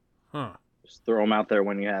 Huh. Just throw them out there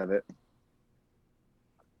when you have it.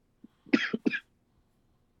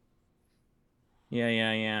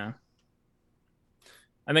 Yeah.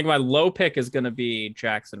 I think my low pick is going to be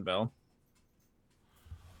Jacksonville.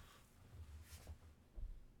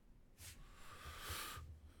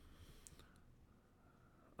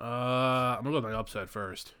 I'm going to go with my upset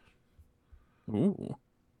first. Ooh.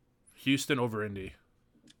 Houston over Indy.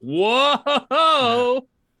 Whoa!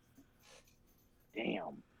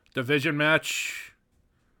 Damn. Division match.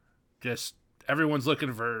 Just everyone's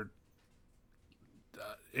looking for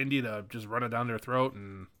Indy to just run it down their throat,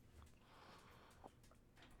 and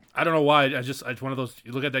I don't know why. It's one of those.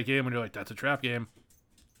 You look at that game and you're like, "That's a trap game."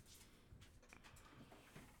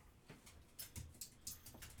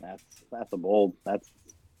 That's a bold. That's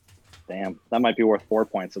damn. That might be worth 4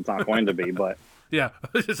 points. It's not going to be, but yeah.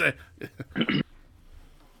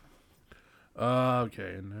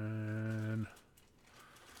 Okay, and then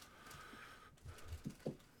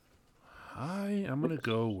I'm gonna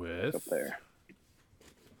go with up there.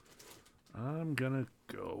 I'm gonna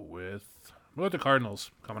go with the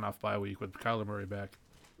Cardinals coming off bye week with Kyler Murray back.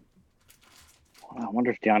 I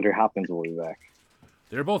wonder if DeAndre Hopkins will be back.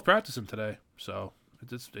 They're both practicing today, so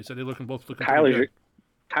they said they're both looking.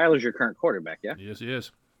 Kyler's your current quarterback, yeah? Yes, he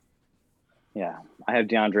is. Yeah, I have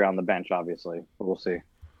DeAndre on the bench, obviously, but we'll see.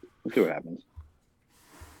 We'll see what happens.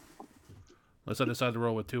 Let's decide to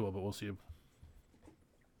roll with Tua, but we'll see.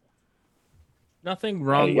 Nothing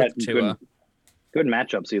wrong with Tua. Good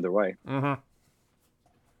matchups either way. Uh-huh.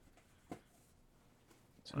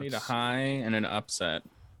 So need a high and an upset.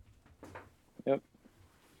 Yep.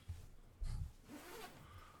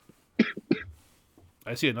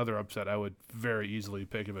 I see another upset I would very easily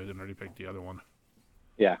pick if I didn't already pick the other one.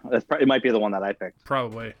 Yeah, it might be the one that I picked.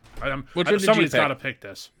 Probably. Somebody's got to pick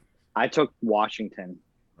this. I took Washington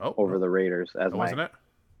over the Raiders as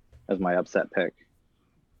my upset pick.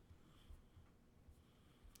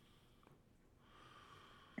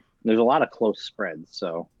 There's a lot of close spreads,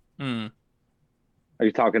 so. Are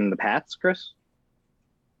you talking the Pats, Chris?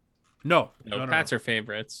 No, Pats are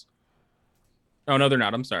favorites. Oh, no, they're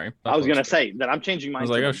not. I'm sorry. I was going to say that I'm changing mine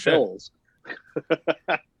to the Bills.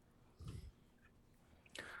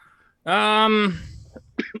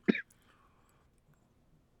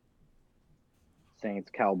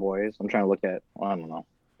 Saints, Cowboys. I'm trying to look at. Well, I don't know.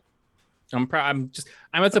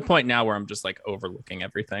 I'm at the point now where I'm just like overlooking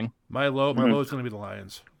everything. My low is going to be the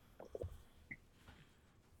Lions.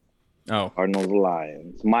 Oh, Cardinals,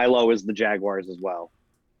 Lions. My low is the Jaguars as well.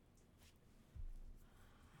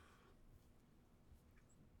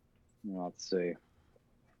 Let's see.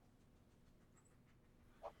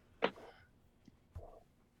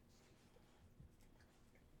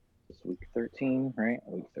 It's week 13, right?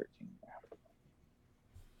 Week 13.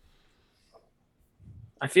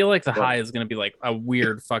 I feel like the high is going to be like a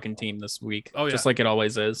weird fucking team this week. Oh, yeah. Just like it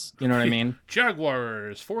always is. You know what I mean?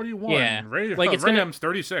 Jaguars, 41. Yeah. Rams,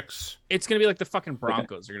 36. It's going to be like the fucking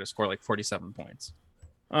Broncos are going to score like 47 points.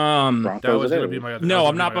 That was going to be my other. No,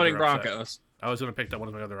 I'm not voting Broncos. I was gonna pick that one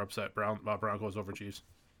of my other upset Broncos over Chiefs.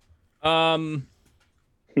 I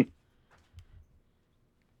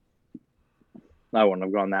wouldn't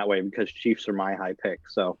have gone that way because Chiefs are my high pick.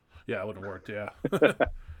 So yeah, it would have worked. Yeah.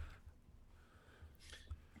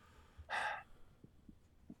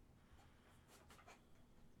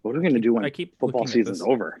 What are we going to do when football season's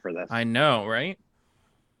over for this? I know, right?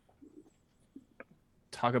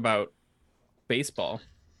 Talk about baseball.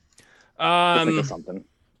 Think of something.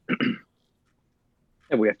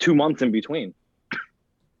 Yeah, we have 2 months in between.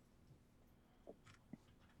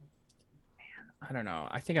 I don't know.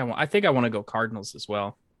 I think I want to go Cardinals as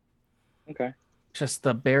well. Okay. Just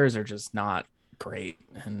the Bears are just not great,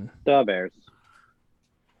 and the Bears.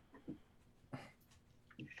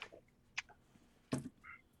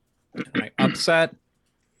 Like upset.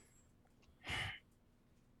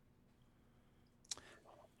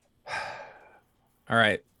 All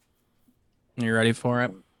right. You ready for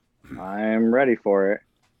it? I'm ready for it.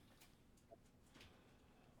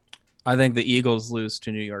 I think the Eagles lose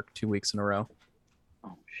to New York 2 weeks in a row.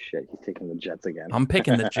 Oh shit, he's taking the Jets again. I'm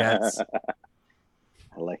picking the Jets.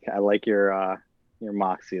 I like your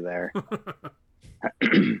moxie there.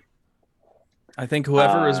 I think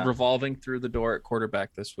whoever is revolving through the door at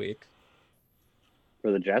quarterback this week. For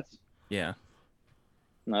the Jets? Yeah.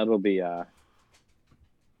 No, it'll be Zach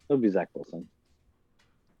Wilson.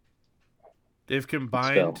 They've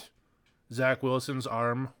combined Zach Wilson's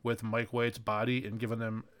arm with Mike White's body and given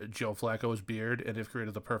them Joe Flacco's beard, and they've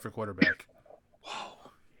created the perfect quarterback. Wow.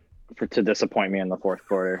 To disappoint me in the fourth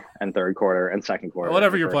quarter and third quarter and second quarter.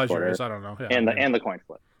 Whatever your pleasure is, I don't know. Yeah, and the coin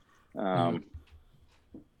flip.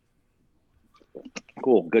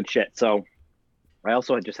 Cool, good shit. So I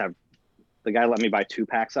also just have the guy let me buy 2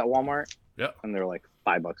 packs at Walmart. Yeah. And they're like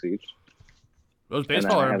 $5 each. Those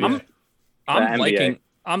baseball or NBA?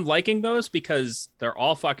 I'm liking those because they're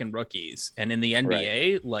all fucking rookies, and in the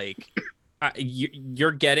NBA, right. Like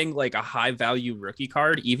you're getting like a high value rookie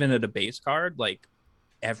card, even at a base card, like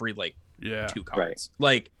every 2 cards, right.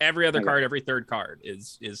 Like every other card, every third card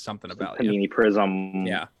is something about Panini Prism,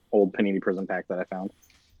 old Panini Prism pack that I found.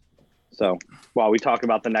 So while we talk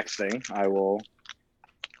about the next thing, I will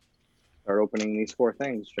start opening these 4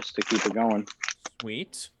 things just to keep it going.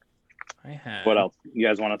 Sweet. I have. What else? You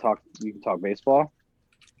guys want to talk? You can talk baseball.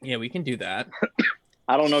 Yeah, we can do that.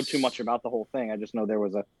 I don't know too much about the whole thing. I just know there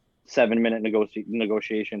was a 7-minute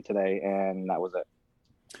negotiation today, and that was it.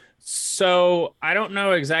 So I don't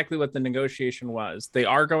know exactly what the negotiation was. They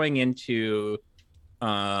are going into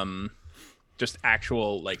just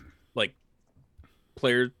actual like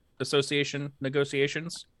player association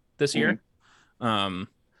negotiations this year.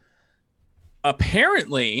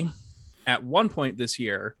 Apparently, at one point this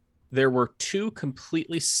year, there were 2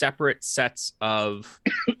 completely separate sets of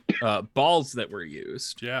balls that were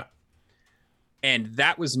used. Yeah. And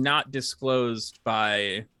that was not disclosed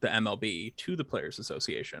by the MLB to the Players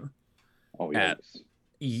Association. Oh, yes.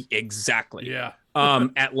 Exactly. Yeah.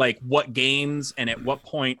 At like what games and at what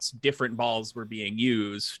points different balls were being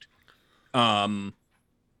used.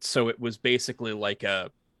 So it was basically like a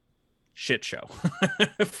shit show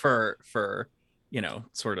for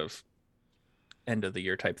sort of end of the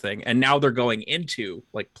year type thing. And now they're going into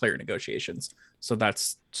like player negotiations. So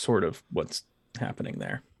that's sort of what's happening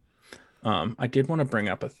there. I did want to bring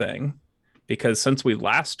up a thing because since we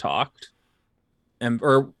last talked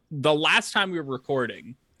or the last time we were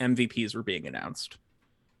recording, MVPs were being announced.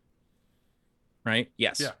 Right?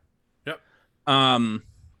 Yes. Yeah. Yep.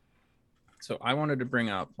 So I wanted to bring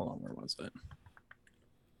up, hold on, where was it?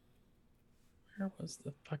 Where was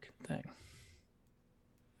the fucking thing?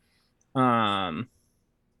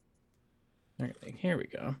 Here we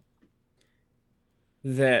go.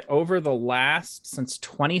 That over the last, since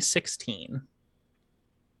 2016,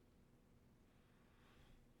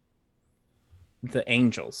 the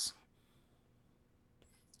Angels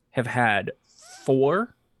have had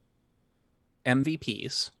 4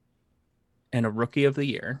 MVPs and a Rookie of the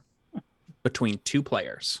Year between 2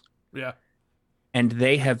 players. Yeah. And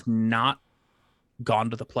they have not gone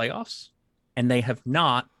to the playoffs, and they have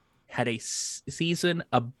not had a season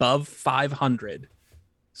above 500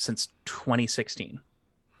 since 2016.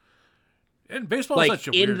 And baseball is such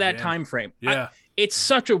a weird in that game. time frame. Yeah. It's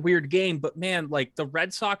such a weird game, but man, like the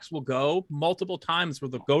Red Sox will go multiple times where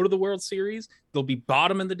they'll go to the World Series, they'll be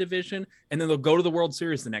bottom in the division, and then they'll go to the World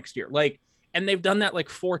Series the next year. Like, and they've done that like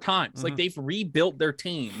 4 times. Mm-hmm. Like they've rebuilt their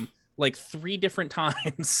team like 3 different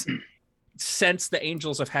times since the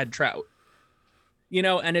Angels have had Trout.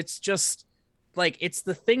 And it's just like, it's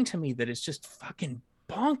the thing to me that is just fucking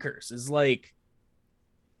bonkers is like,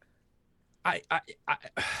 I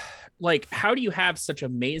like, how do you have such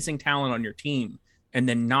amazing talent on your team and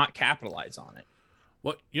then not capitalize on it?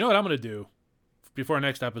 Well, you know what I'm going to do before our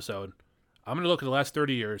next episode? I'm going to look at the last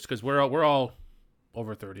 30 years because we're all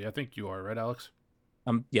over 30. I think you are, right, Alex?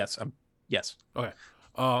 Yes. Okay.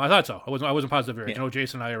 I thought so. I wasn't positive here. Yeah. I know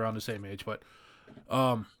Jason and I are around the same age, but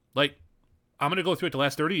like, I'm going to go through it the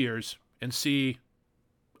last 30 years and see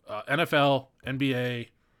NFL, NBA.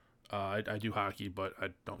 I do hockey, but I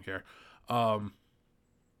don't care. And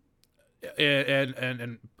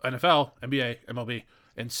NFL, NBA, MLB,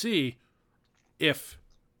 and see if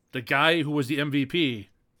the guy who was the MVP,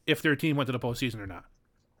 if their team went to the postseason or not.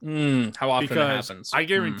 How often that happens? I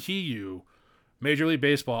guarantee you, Major League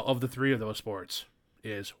Baseball, of the three of those sports,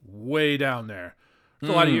 is way down there. For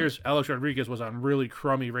a lot of years, Alex Rodriguez was on really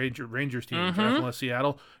crummy Rangers team for FLS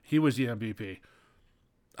Seattle. He was the MVP.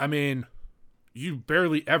 I mean, you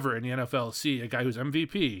barely ever in the NFL see a guy who's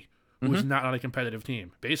MVP who's not on a competitive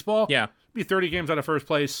team. Baseball, be 30 games out of first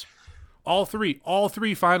place. All three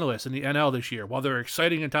finalists in the NL this year, while they're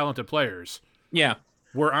exciting and talented players,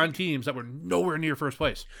 were on teams that were nowhere near first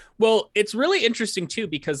place. Well, it's really interesting too,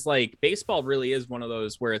 because like baseball really is one of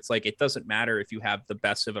those where it's like, it doesn't matter if you have the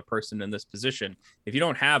best of a person in this position. If you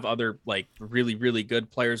don't have other like really, really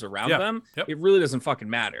good players around them, it really doesn't fucking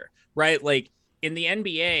matter. Right? Like in the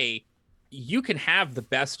NBA, you can have the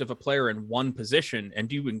best of a player in one position and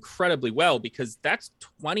do incredibly well because that's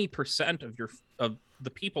 20% of the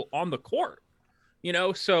people on the court, you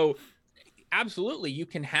know? So absolutely, you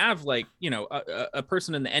can have like, you know, a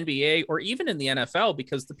person in the NBA or even in the NFL,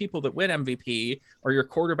 because the people that win MVP are your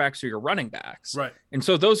quarterbacks or your running backs. Right. And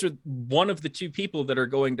so those are one of the two people that are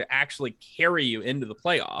going to actually carry you into the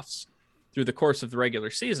playoffs through the course of the regular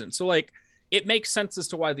season. So like, it makes sense as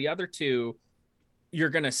to why the other two, you're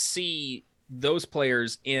going to see those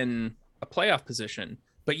players in a playoff position.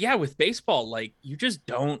 But yeah, with baseball, like you just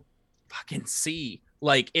don't fucking see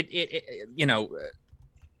like it you know,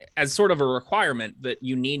 as sort of a requirement that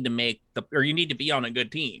you need to make or you need to be on a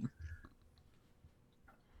good team.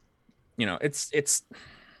 You know, it's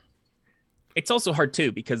also hard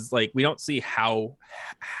too, because like we don't see how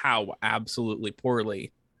absolutely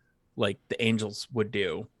poorly like the Angels would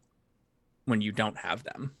do when you don't have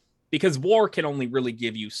them, because WAR can only really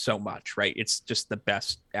give you so much, right? It's just the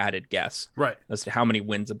best added guess, right, as to how many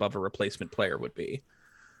wins above a replacement player would be.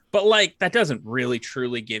 But like that doesn't really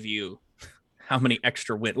truly give you how many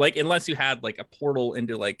extra wins, like unless you had like a portal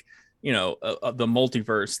into like, you know, the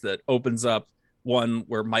multiverse that opens up one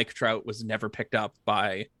where Mike Trout was never picked up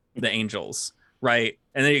by the Angels, right?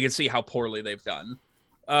 And then you can see how poorly they've done.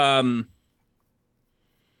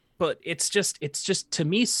 But it's just to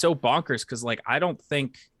me so bonkers, because like I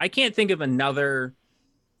can't think of another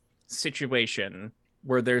situation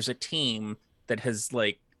where there's a team that has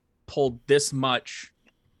like pulled this much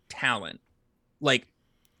talent, like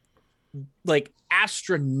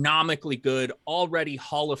astronomically good, already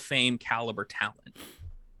Hall of Fame caliber talent,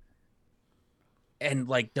 and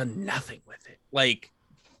like done nothing with it. Like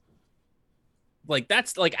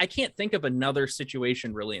that's like, I can't think of another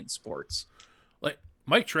situation really in sports. Like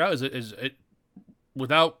Mike Trout is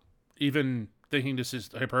without even thinking this is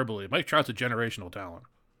hyperbole, Mike Trout's a generational talent.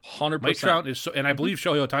 100%. Mike Trout is so, and I believe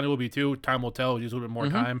Shohei Ohtani will be too. Time will tell. He needs a little bit more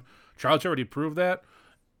time. Trout's already proved that,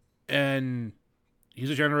 and he's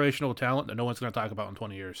a generational talent that no one's going to talk about in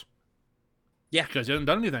 20 years. Yeah, because he hasn't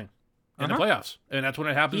done anything in the playoffs, and that's when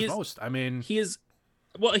it happens most. I mean, he's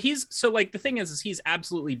so like the thing is he's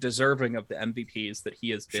absolutely deserving of the MVPs that he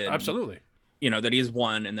has been. Absolutely. You know, that he's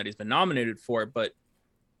won and that he's been nominated for, but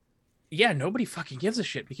yeah, nobody fucking gives a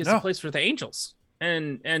shit because he plays for the Angels.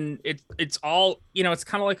 And it's all, you know, it's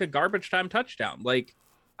kind of like a garbage time touchdown. Like,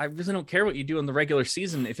 I really don't care what you do in the regular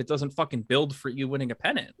season if it doesn't fucking build for you winning a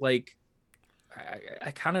pennant. Like,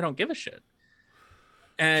 I kind of don't give a shit.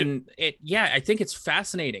 And I think it's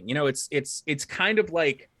fascinating. You know, it's kind of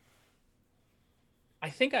like, I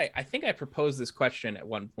think I proposed this question at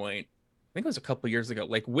one point. I think it was a couple years ago.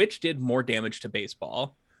 Like, which did more damage to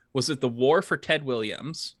baseball? Was it the WAR for Ted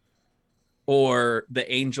Williams or the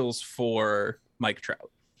Angels for Mike Trout?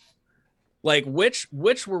 Like, which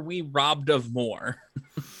were we robbed of more?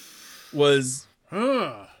 Was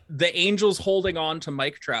the Angels holding on to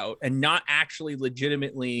Mike Trout and not actually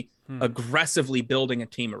legitimately aggressively building a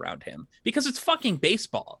team around him? Because it's fucking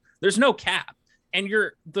baseball. There's no cap. And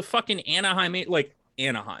you're the fucking Anaheim.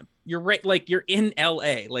 You're right. Like, you're in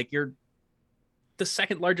LA. Like, you're the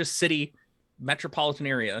second largest city, metropolitan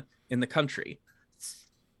area in the country.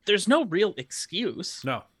 There's no real excuse.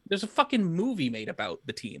 No. There's a fucking movie made about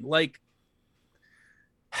the team. Like,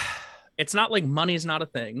 It's not like money's not a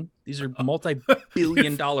thing. These are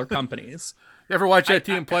multi-billion-dollar companies. You ever watch that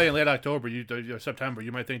team play in late October, September?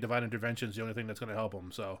 You might think divine intervention is the only thing that's going to help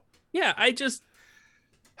them. So yeah, just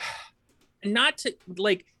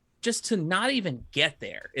to not even get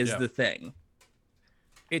there is the thing.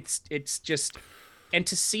 It's just, and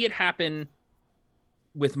to see it happen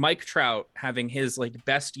with Mike Trout having his like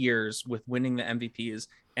best years with winning the MVPs,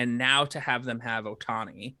 and now to have them have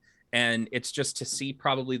Ohtani, and it's just to see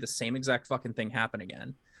probably the same exact fucking thing happen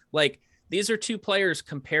again. Like, these are two players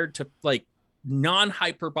compared to, like,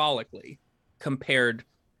 non-hyperbolically compared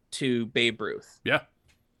to Babe Ruth. Yeah.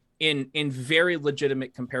 In very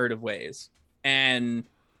legitimate comparative ways. And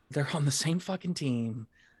they're on the same fucking team,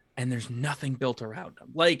 and there's nothing built around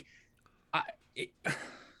them. Like, if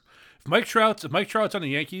Mike Trout's on the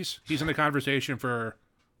Yankees, he's in the conversation for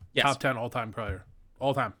top 10 all-time player.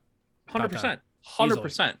 All time. 100%.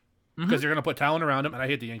 100%. Because they're going to put talent around him, and I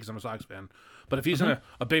hate the Yankees. I'm a Sox fan. But if he's in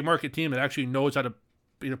a big market team that actually knows how to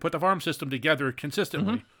either put the farm system together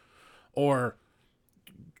consistently or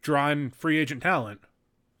draw in free agent talent,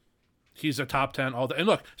 he's a top 10 all day. And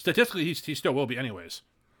look, statistically, he still will be anyways.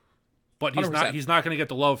 But he's 100%. He's not going to get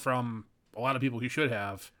the love from a lot of people he should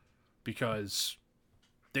have, because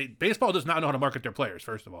baseball does not know how to market their players,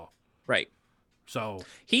 first of all. Right. So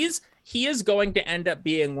he is going to end up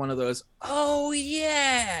being one of those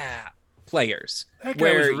players. That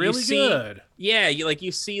guy was really good. Yeah,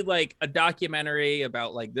 you see like a documentary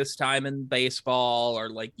about like this time in baseball, or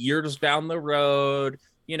like years down the road,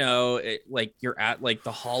 like you're at like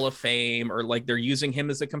the Hall of Fame, or like they're using him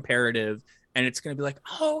as a comparative, and it's going to be like,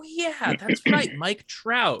 oh yeah, that's right, Mike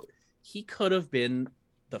Trout. He could have been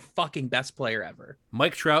the fucking best player ever.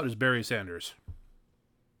 Mike Trout is Barry Sanders.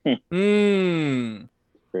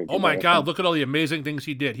 Oh my God, look at all the amazing things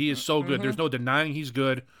he did. He is so good. There's no denying he's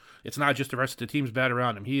good. It's not just the rest of the team's bad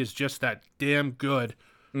around him. He is just that damn good.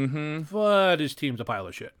 But his team's a pile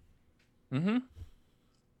of shit.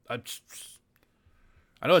 I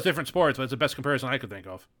know it's different sports, but it's the best comparison I could think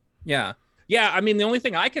of. Yeah. I mean, the only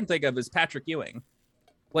thing I can think of is Patrick Ewing.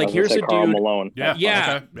 Like, here's a Karl dude. Malone.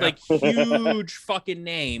 Yeah. Like huge fucking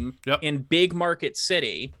name in big market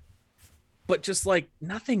city, but just like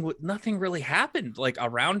nothing really happened like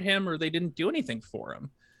around him, or they didn't do anything for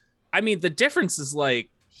him. I mean, the difference is like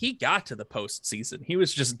he got to the postseason. He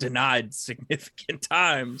was just denied significant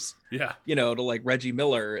times. Yeah. To like Reggie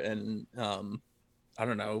Miller and I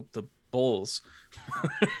don't know, the Bulls.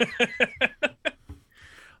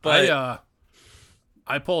 But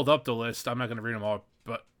I pulled up the list. I'm not going to read them all,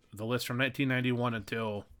 but the list from 1991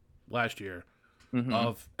 until last year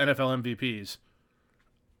of NFL MVPs.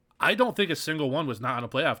 I don't think a single one was not on a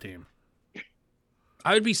playoff team.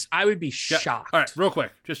 I would be shocked. All right, real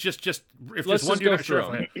quick. Just if there's one you're not sure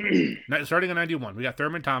of, starting in 91, we got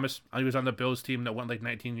Thurman Thomas. He was on the Bills team that went like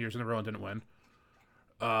 19 years in a row and didn't win.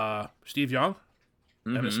 Steve Young,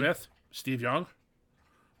 Emmitt Smith, Steve Young,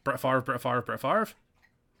 Brett Favre,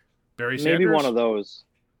 Barry Sanders. Maybe one of those.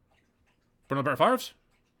 One of Brett Favre's?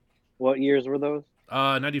 What years were those?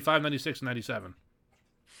 95, 96, and 97.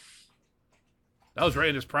 That was right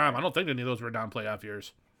in his prime. I don't think any of those were non-playoff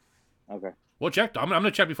years. Okay. We'll check. I'm going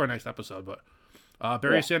to check before next episode. But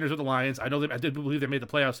Barry Sanders with the Lions. I did believe they made the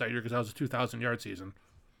playoffs that year because that was a 2,000-yard season.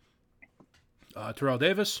 Terrell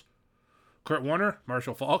Davis, Kurt Warner,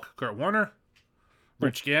 Marshall Faulk, Kurt Warner,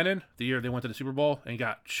 Rich Gannon, the year they went to the Super Bowl and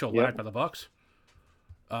got shellacked by the Bucs.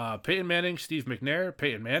 Peyton Manning, Steve McNair,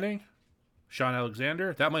 Peyton Manning, Sean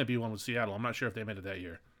Alexander. That might be one with Seattle. I'm not sure if they made it that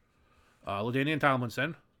year. LaDainian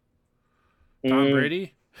Tomlinson, Tom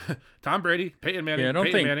Brady, Peyton Manning,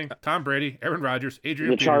 Manning, Tom Brady, Aaron Rodgers,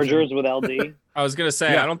 Adrian Peterson. Chargers with LD. I was gonna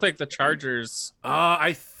say I don't think the Chargers.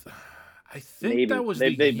 I think maybe. that was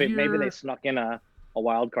the year. Maybe they snuck in a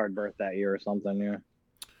wild card berth that year or something. Yeah.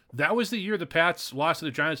 That was the year the Pats lost to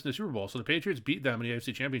the Giants in the Super Bowl, so the Patriots beat them in the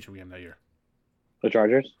AFC Championship game that year. The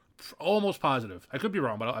Chargers? Almost positive. I could be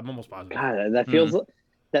wrong, but I'm almost positive. God,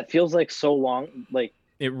 that feels like so long. Like,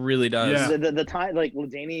 it really does. Yeah. The time, like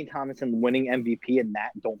LaDainian Tomlinson winning MVP and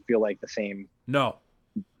that don't feel like the same. No,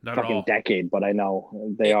 not fucking at all. Decade, but I know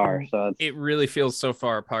they are. So it really feels so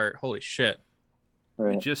far apart. Holy shit!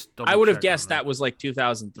 Right. I would have guessed that was like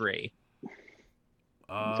 2003.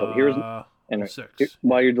 So here's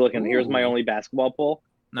while you're looking. Here's my only basketball poll.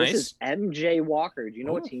 Nice. This is MJ Walker. Do you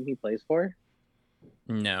know what team he plays for?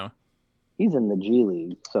 No. He's in the G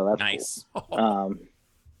League, so that's nice. Cool.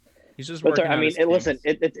 He's just. But I mean, listen,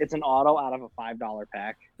 it's an auto out of a $5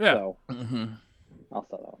 pack. Yeah. So I'll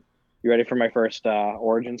sell that one. You ready for my first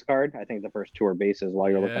Origins card? I think the first two are bases. While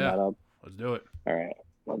you're looking that up, let's do it. All right.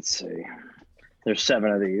 Let's see. There's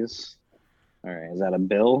 7 of these. All right. Is that a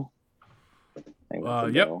Bill?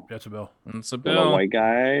 Yep, that's a bill. It's a The bill. white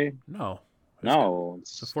guy. No.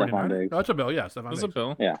 It's Stephon Diggs. No, it's a bill. Yeah, Stephon It's Diggs. a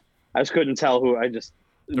bill. Yeah, I just couldn't tell who. I just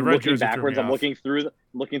The red looking jersey threw backwards. me I'm off.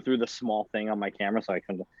 looking through the small thing on my camera, so I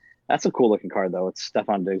couldn't. That's a cool looking card though. It's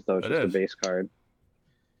Stephon Diggs though. It's just a base card.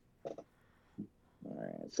 All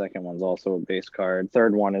right. Second one's also a base card.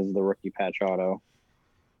 Third one is the rookie patch auto.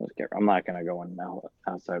 I'm not gonna go in now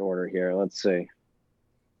outside order here. Let's see.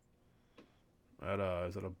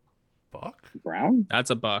 Is it a buck? Brown? That's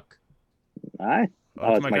a buck. It's Mike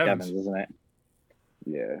Mike Evans. Evans, isn't it?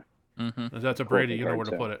 Yeah. Mm-hmm. If that's a Brady, you know where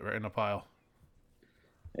card, to put it, right in the pile.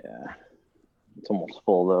 Yeah. It's almost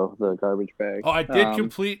full though, the garbage bag. Oh, I did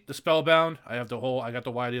complete the Spellbound. I got the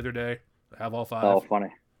Y the other day. I have all 5. Oh, funny.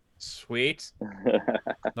 Sweet.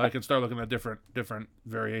 Now I can start looking at different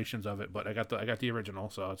variations of it, but I got the original,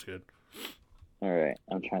 so that's good. All right,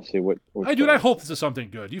 I'm trying to see what. I hope this is something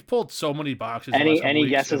good. You've pulled so many boxes. Any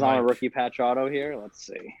guesses on a rookie patch auto here? Let's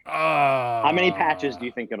see. How many patches do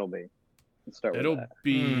you think it'll be? Let's start with that. It'll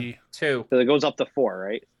be 2. So it goes up to 4,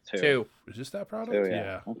 right? 2. Is this that product? 2,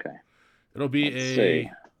 yeah. Okay. It'll be Let's see.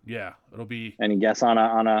 Yeah. It'll be. Any guess on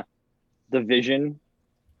a division?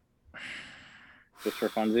 Just for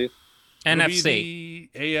funsies. NFC.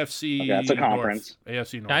 The AFC. Okay, that's a conference. North.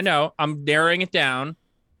 AFC North. I know. I'm narrowing it down.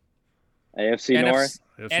 AFC North.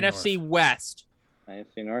 NFC West.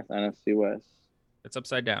 AFC North. NFC West. It's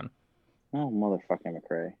upside down. Oh, motherfucking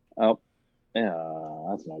McRae. Oh, yeah,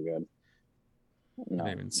 that's no good. No,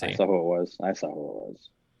 Didn't even see. I saw who it was.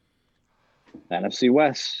 NFC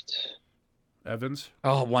West. Evans.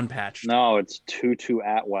 Oh, one patch. No, it's 2-2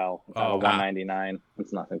 Atwell. It's out of Oh. 199.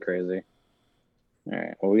 It's nothing crazy. All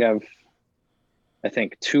right. Well, we have, I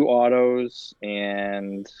think, 2 autos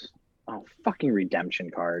and fucking redemption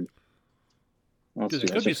card. Let's Dude,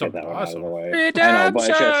 it could be something awesome.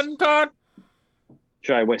 Redemption card.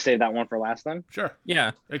 Should I save that one for last then? Sure.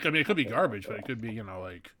 Yeah. It could be garbage, but it could be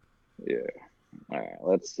like. Yeah. All right.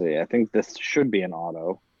 Let's see. I think this should be an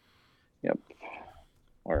auto. Yep.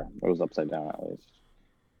 Or it was upside down at least.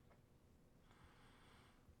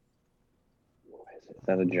 Is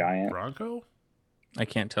that a giant? Bronco? I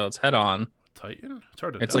can't tell. It's head on. Titan? It's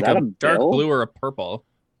hard to It's tell. like that a a dark bill? blue or a purple.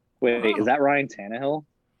 Wait, Oh. is that Ryan Tannehill?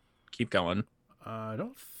 Keep going. I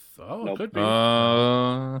don't. Oh, Nope. it could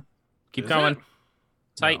be. Keep Is going. it?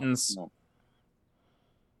 Titans. No.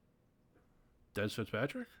 Des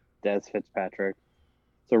Fitzpatrick? Des Fitzpatrick.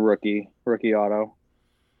 It's a rookie auto.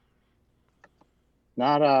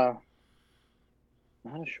 Not a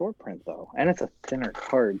short print though, and it's a thinner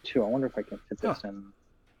card too. I wonder if I can fit this in.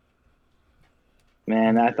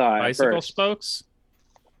 Man, I thought at Bicycle first spokes.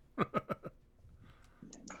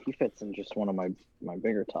 he fits in just one of my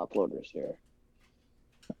bigger top loaders here.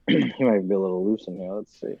 He might be a little loose in here.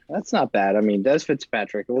 Let's see. That's not bad. I mean, Des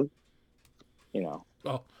Fitzpatrick, it was,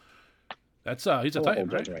 Oh, that's he's a Titan,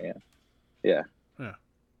 right? Yeah.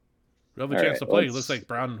 We'll have a All chance right, to play. It let's- looks like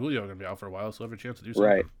Brown and Julio are gonna be out for a while, so we'll have a chance to do something.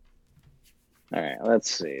 Right. All right, let's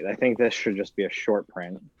see. I think this should just be a short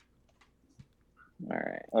print. All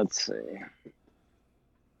right, let's see.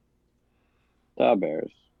 The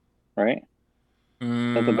Bears, right? Is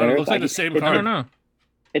that the It Bears? looks like the same I card. don't know.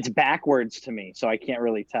 It's backwards to me, so I can't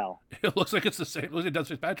really tell. It looks like it's the same. It looks like Des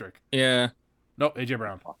Fitzpatrick. Yeah. Nope, AJ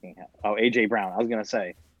Brown. Fucking hell. Oh, AJ Brown. I was gonna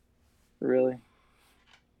say. Really?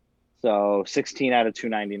 So 16 out of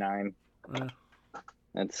 299. Yeah.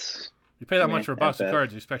 That's You pay that I mean, much for a box not of bad.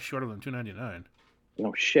 cards, you expect shorter than $2.99.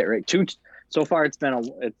 no shit, right? So far, it's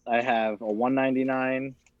been I have a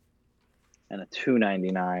 199 and a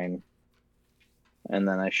 299, and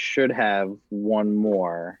then I should have one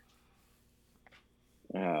more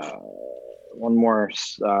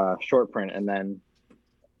short print, and then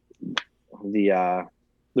the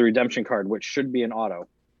redemption card, which should be an auto.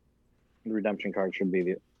 The redemption card should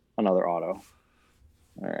be another auto.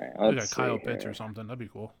 All right, Like let's a Kyle see Pitts here. or something. That'd be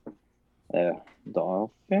cool.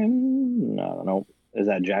 Dolphin? No. Is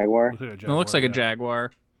that Jaguar? It looks like a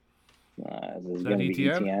Jaguar. Is this Is going to that be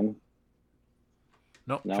ETN? ETN?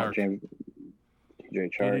 Nope, No, Shark. James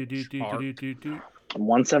TJ Chark. Do-do-do-do-do-do.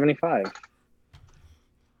 175.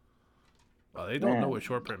 Well, they don't know Man. what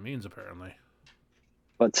short print means, apparently.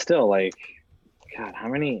 But still, like, God, how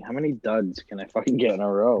many duds can I fucking get in a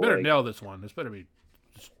row? Better Like, nail this one. This better be...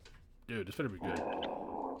 Dude, this better be good.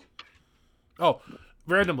 Oh,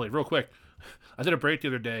 randomly, real quick. I did a break the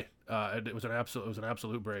other day. And it was an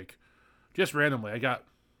absolute break. Just randomly, I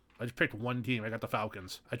just picked one team. I got the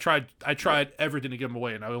Falcons. I tried everything to give them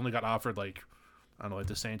away, and I only got offered like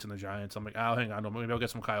the Saints and the Giants. I'm like, oh, hang on, maybe I'll get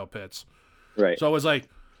some Kyle Pitts. right. So it was like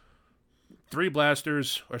 4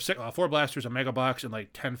 blasters, a mega box, and like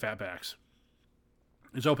 10 fatbacks.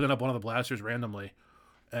 He's opening up one of the blasters randomly,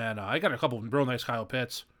 and I got a couple of real nice Kyle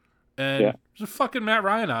Pitts, and there's a fucking Matt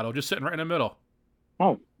Ryan auto just sitting right in the middle.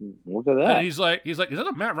 Oh, look at that! And he's like, is that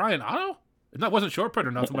a Matt Ryan auto? And that wasn't short print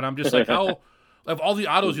or nothing, but I'm just like, how of all the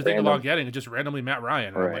autos you think about getting, it's just randomly Matt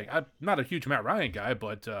Ryan. And I'm like, I'm not a huge Matt Ryan guy,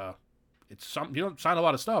 but it's something you don't sign a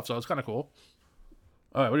lot of stuff, so it's kind of cool.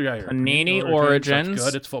 All right, what do you got here? Panini Origins. That's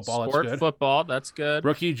good. It's football. Sport That's good. Football. That's good.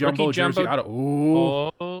 Rookie Jumbo Jersey auto.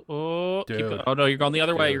 Ooh. Oh, dude. Oh no, you're going the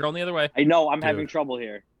other way. You're going the other way. I know. I'm having trouble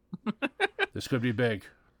here. This could be big.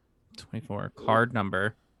 24 card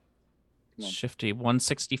number. Shifty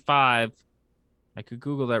 165. I could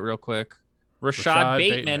Google that real quick. Rashad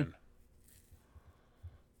Bateman.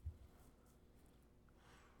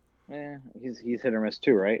 Yeah, he's hit or miss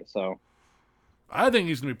too, right? So I think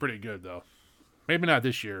he's gonna be pretty good though. Maybe not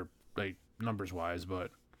this year, like numbers wise, but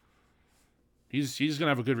he's gonna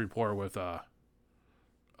have a good rapport with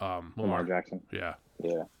Lamar Jackson. Yeah.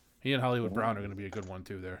 Yeah. He and Hollywood Brown are gonna be a good one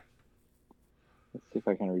too there. Let's see if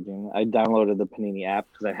I can redeem that. I downloaded the Panini app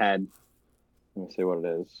because I had. Let me see what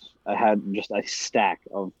it is. I had just a stack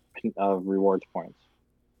of rewards points.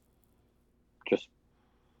 Just,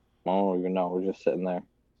 I don't even know. We're just sitting there,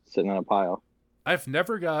 sitting in a pile. I've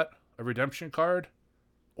never got a redemption card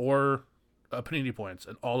or a Panini points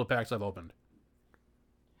in all the packs I've opened.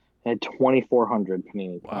 I had 2,400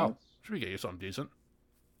 Panini points. Wow. Should we get you something decent?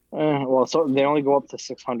 Well, so they only go up to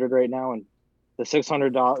 600 right now, and the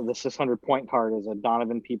 600 point card is a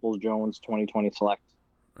Donovan Peoples-Jones 2020 Select.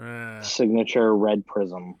 Signature red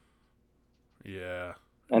prism. Yeah.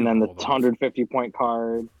 And then the 150 point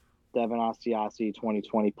card, Devin Asiasi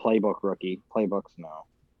 2020 playbook rookie. Playbooks, no.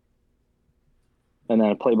 And then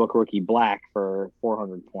a playbook rookie black for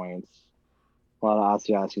 400 points. A lot of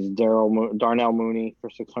Asiasis. Darnell Mooney for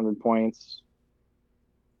 600 points.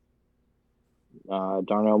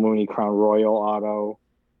 Darnell Mooney Crown Royal auto.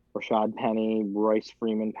 Rashad Penny, Royce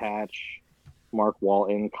Freeman patch. Mark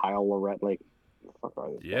Walton, Kyle Lorette, like.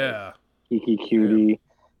 Yeah. Kiki Cutie,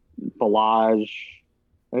 Balaj.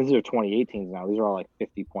 These are 2018s now. These are all like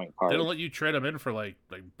 50 point cards. They don't let you trade them in for like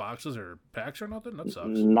boxes or packs or nothing? That sucks.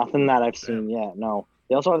 Nothing that I've seen yet. No.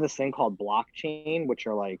 They also have this thing called blockchain, which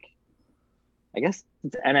are like, I guess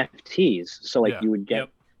it's NFTs. So like you would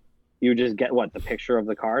just get what, the picture of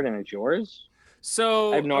the card and it's yours?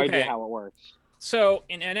 So I have no idea how it works. So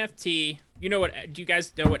in NFT, do you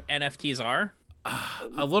guys know what NFTs are?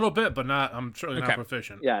 A little bit, but not. I'm certainly not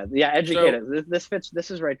proficient. Yeah. Educate us. This fits. This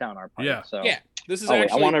is right down our part. Yeah. So. Yeah. This is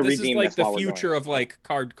this is like the future of like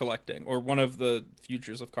card collecting, or one of the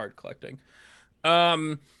futures of card collecting.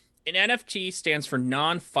 An NFT stands for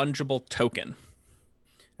non-fungible token,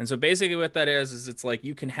 and so basically what that is it's like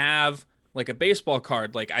you can have like a baseball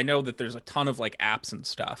card. Like I know that there's a ton of like apps and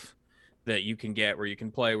stuff that you can get where you can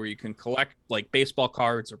play, where you can collect like baseball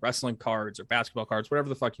cards or wrestling cards or basketball cards, whatever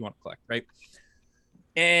the fuck you want to collect, right?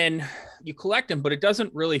 And you collect them, but it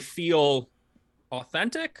doesn't really feel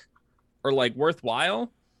authentic or like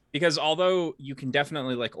worthwhile, because although you can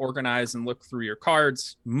definitely like organize and look through your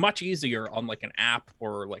cards much easier on like an app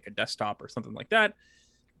or like a desktop or something like that,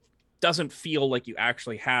 doesn't feel like you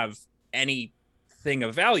actually have anything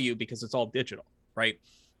of value because it's all digital, right?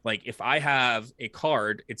 Like if I have a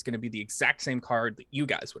card, it's going to be the exact same card that you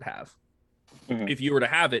guys would have if you were to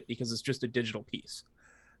have it, because it's just a digital piece.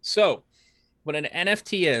 So what an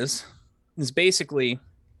NFT is basically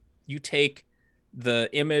you take the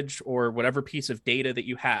image or whatever piece of data that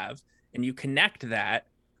you have and you connect that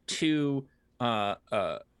to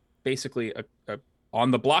basically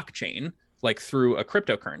on the blockchain, like through a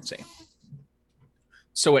cryptocurrency.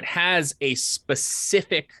 So it has a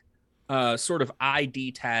specific sort of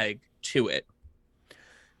ID tag to it.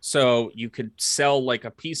 So you could sell like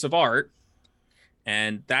a piece of art,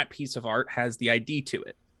 and that piece of art has the ID to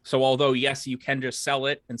it. So although, yes, you can just sell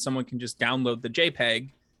it and someone can just download the JPEG,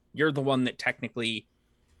 you're the one that technically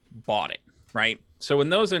bought it, right? So in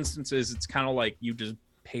those instances, it's kind of like you just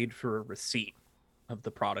paid for a receipt of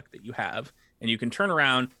the product that you have, and you can turn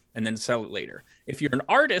around and then sell it later. If you're an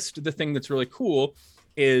artist, the thing that's really cool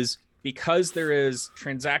is because there is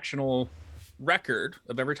transactional record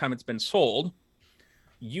of every time it's been sold,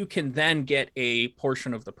 you can then get a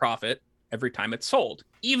portion of the profit every time it's sold,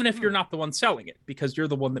 even if you're not the one selling it, because you're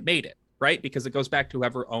the one that made it, right? Because it goes back to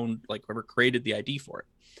whoever created the ID for it.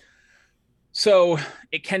 So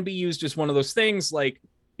it can be used as one of those things, like,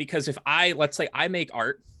 because if let's say I make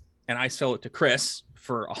art and I sell it to Chris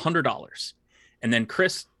for $100, and then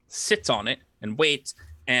Chris sits on it and waits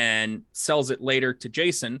and sells it later to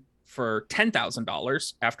Jason for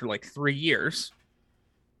 $10,000 after like 3 years,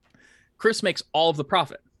 Chris makes all of the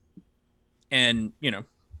profit. And,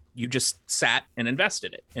 You just sat and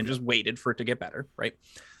invested it and just waited for it to get better, right?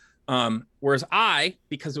 Whereas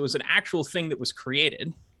because it was an actual thing that was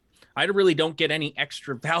created, I really don't get any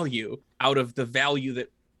extra value out of the value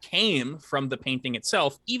that came from the painting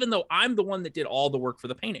itself, even though I'm the one that did all the work for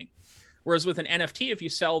the painting. Whereas with an NFT, if you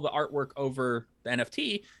sell the artwork over the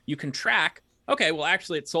NFT, you can track, okay, well,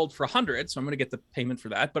 actually it sold for 100, so I'm going to get the payment for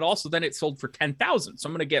that. But also then it sold for 10,000. So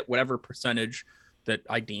I'm going to get whatever percentage that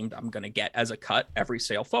I deemed I'm going to get as a cut every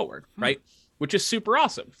sale forward, right? Which is super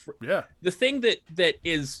awesome. Yeah. The thing that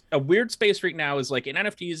is a weird space right now is like in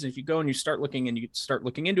NFTs, if you go and you start looking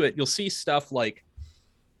into it, you'll see stuff like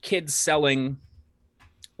kids selling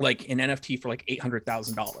like an NFT for like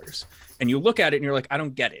 $800,000. And you look at it and you're like, I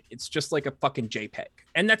don't get it. It's just like a fucking JPEG.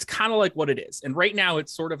 And that's kind of like what it is. And right now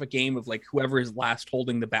it's sort of a game of like whoever is last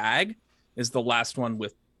holding the bag is the last one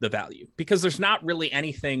with the value, because there's not really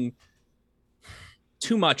anything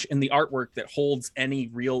too much in the artwork that holds any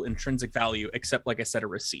real intrinsic value, except, like I said, a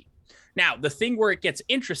receipt. Now, the thing where it gets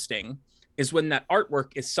interesting is when that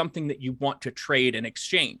artwork is something that you want to trade and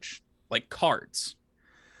exchange, like cards.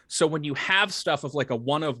 So when you have stuff of like a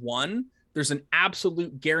 1 of 1, there's an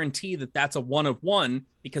absolute guarantee that that's a 1 of 1,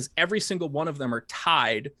 because every single one of them are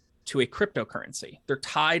tied to a cryptocurrency. They're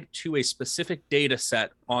tied to a specific data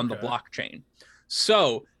set on the blockchain.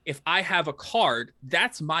 So if I have a card,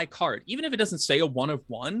 that's my card. Even if it doesn't say a 1 of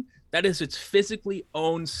 1, that is its physically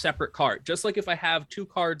owned separate card. Just like if I have two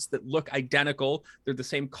cards that look identical, they're the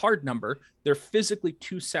same card number, they're physically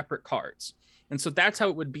two separate cards. And so that's how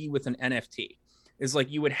it would be with an NFT. Is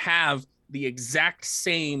like you would have the exact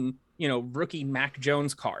same, rookie Mac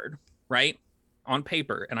Jones card, right? On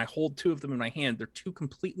paper, and I hold two of them in my hand. They're two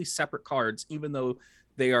completely separate cards, even though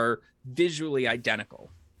they are visually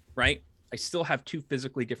identical, right? I still have two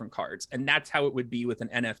physically different cards. And that's how it would be with an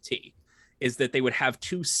NFT, is that they would have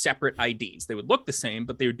two separate IDs. They would look the same,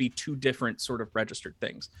 but they would be two different sort of registered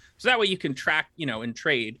things. So that way you can track, and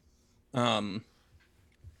trade. MLB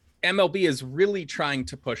is really trying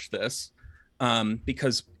to push this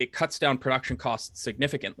because it cuts down production costs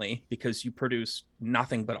significantly, because you produce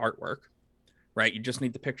nothing but artwork, right? You just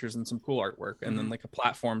need the pictures and some cool artwork, and then like a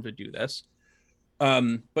platform to do this.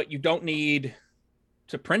 But you don't need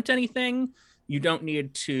to print anything. You don't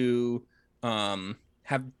need to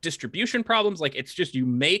have distribution problems. Like, it's just you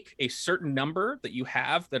make a certain number that you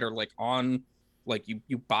have that are like on, like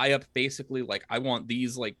you buy up basically like, I want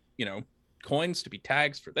these like, coins to be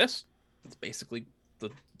tags for this. That's basically the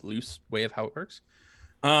loose way of how it works.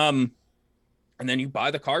 And then you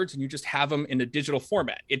buy the cards and you just have them in a digital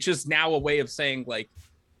format. It's just now a way of saying like,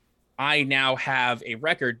 I now have a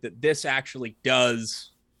record that this actually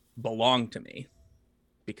does belong to me.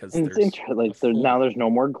 Because now there's no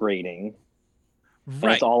more grading.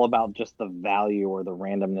 Right. It's all about just the value or the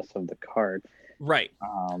randomness of the card. Right.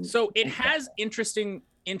 So it has interesting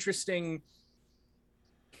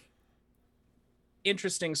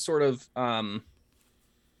sort of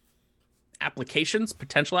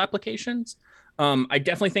potential applications. I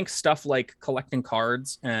definitely think stuff like collecting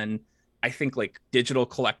cards, and I think like digital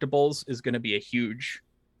collectibles is going to be a huge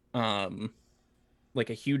thing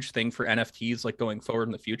for NFTs, like going forward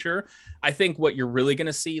in the future. I think what you're really going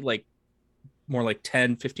to see, like more like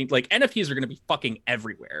 10, 15, like NFTs are going to be fucking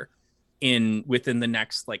everywhere within the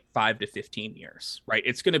next like 5 to 15 years, right?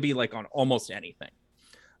 It's going to be like on almost anything.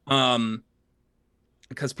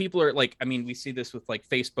 Because people are like, I mean, we see this with like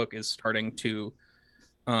Facebook is starting to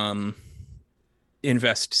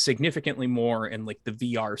invest significantly more in like the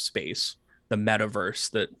VR space, the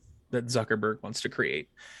metaverse that Zuckerberg wants to create.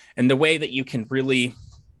 And the way that you can really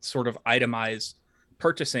sort of itemize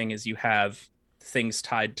purchasing is you have things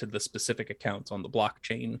tied to the specific accounts on the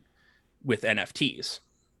blockchain with NFTs.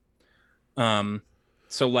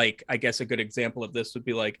 So like, I guess a good example of this would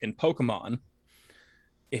be like in Pokemon,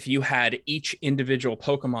 if you had each individual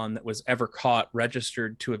Pokemon that was ever caught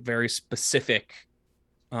registered to a very specific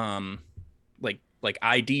like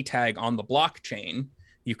ID tag on the blockchain,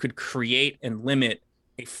 you could create and limit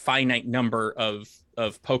a finite number of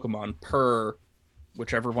Pokemon per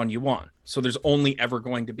whichever one you want. So there's only ever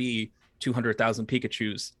going to be 200,000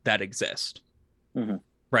 Pikachus that exist. Mm-hmm.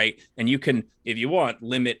 Right. And you can, if you want,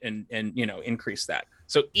 limit and increase that.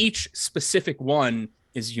 So each specific one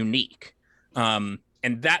is unique. And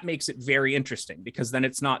that makes it very interesting, because then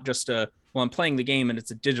it's not just I'm playing the game and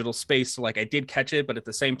it's a digital space. So like I did catch it, but at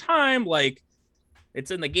the same time, like it's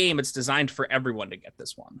in the game, it's designed for everyone to get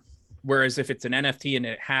this one. Whereas if it's an NFT and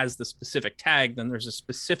it has the specific tag, then there's a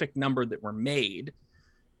specific number that were made,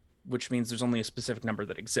 which means there's only a specific number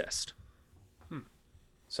that exist.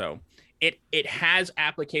 So it has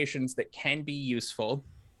applications that can be useful.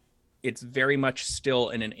 it's very much still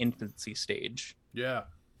in an infancy stage. Yeah.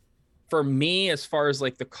 For me, as far as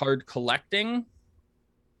like the card collecting,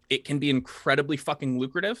 it can be incredibly fucking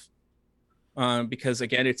lucrative. Because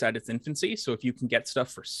again, it's at its infancy. So if you can get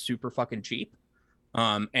stuff for super fucking cheap,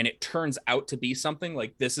 and it turns out to be something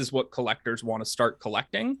like this is what collectors want to start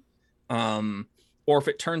collecting, or if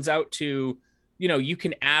it turns out to, you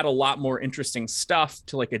can add a lot more interesting stuff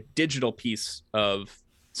to like a digital piece of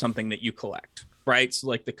something that you collect, right? So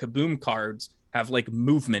like the Kaboom cards have like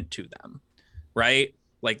movement to them, right?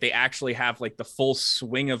 Like they actually have like the full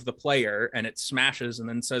swing of the player, and it smashes and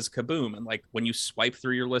then says Kaboom. And like when you swipe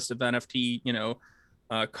through your list of NFT,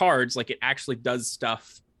 cards, like it actually does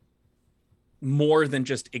stuff more than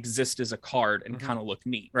just exist as a card and kind of look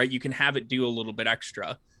neat, right? You can have it do a little bit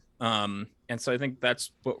extra. And so I think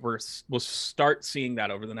that's what we'll start seeing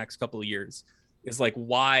that over the next couple of years, is like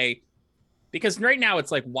why, because right now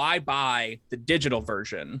it's like, why buy the digital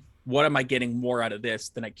version? What am I getting more out of this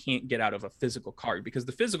than I can't get out of a physical card? Because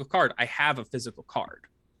the physical card, I have a physical card.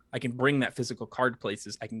 I can bring that physical card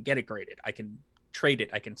places. I can get it graded. I can trade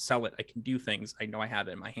it. I can sell it. I can do things. I know I have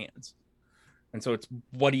it in my hands. And so it's,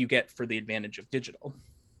 what do you get for the advantage of digital?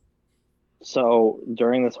 So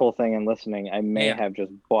during this whole thing and listening, I may have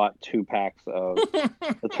just bought 2 packs of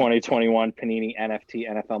the 2021 Panini NFT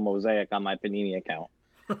NFL Mosaic on my Panini account.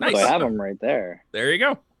 Nice. So I have them right there. There you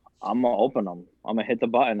go. I'm gonna open them. I'm gonna hit the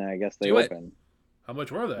button, and I guess they open. How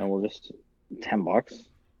much were they? And we'll just $10.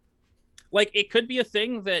 Like it could be a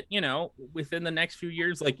thing that within the next few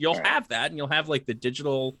years, like you'll have that, and you'll have like the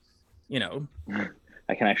digital,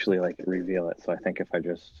 I can actually like reveal it. So I think if I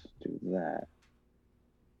just do that.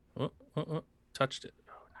 Touched it.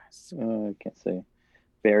 Oh, nice. I can't see.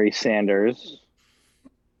 Barry Sanders,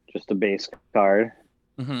 just a base card.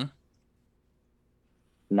 Mm-hmm.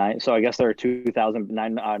 So I guess there are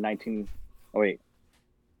 2019. Oh wait.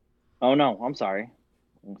 Oh no, I'm sorry.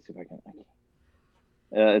 Let me see if I can.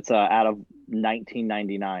 It's out of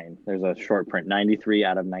 1999. There's a short print, 93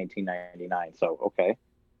 out of 1999. So okay,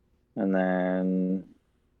 and then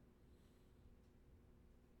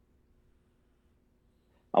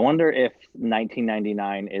I wonder if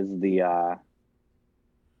 1999 is the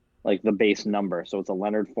like the base number. So it's a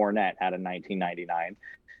Leonard Fournette out of 1999.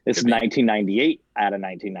 This is 1998 out of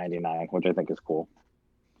 1999, which I think is cool.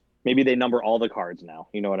 Maybe they number all the cards now.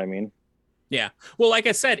 You know what I mean? Yeah. Well, like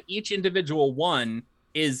I said, each individual one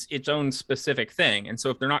is its own specific thing. And so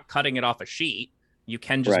if they're not cutting it off a sheet, you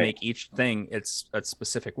can just make each thing it's a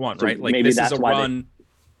specific one, so right? Like maybe this is a run.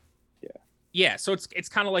 Yeah. So it's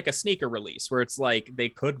kind of like a sneaker release where it's like they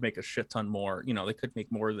could make a shit ton more. They could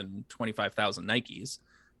make more than 25,000 Nikes,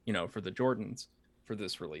 for the Jordans for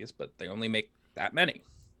this release, but they only make that many.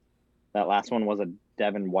 That last one was a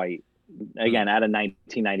Devin White, again, out of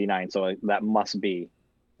 1999. So that must be.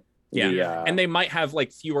 Yeah. And they might have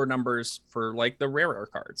like fewer numbers for like the rarer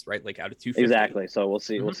cards, right? Like out of 250. Exactly. So we'll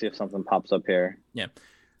see. We'll see if something pops up here. Yeah.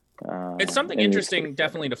 It's something interesting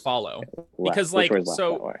definitely to follow, because like,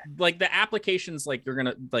 so like the applications like you're going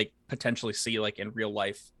to like potentially see like in real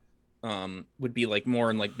life would be like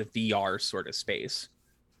more in like the VR sort of space.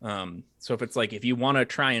 So if it's like, if you want to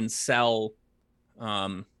try and sell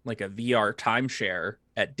like a VR timeshare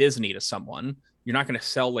at Disney to someone, you're not going to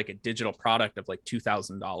sell like a digital product of like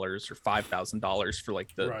 $2,000 or $5,000 for like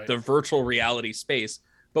the virtual reality space.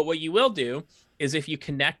 But what you will do is if you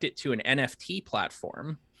connect it to an NFT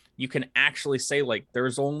platform, you can actually say like,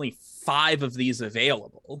 there's only 5 of these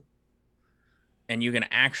available, and you can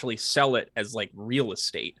actually sell it as like real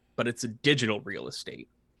estate, but it's a digital real estate.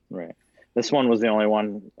 Right. This one was the only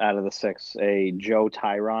one out of the 6, a Joe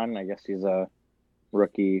Tyron. I guess he's a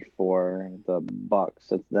rookie for the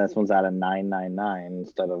Bucks. This one's out of 999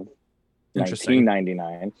 instead of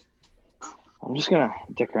 1999. I'm just gonna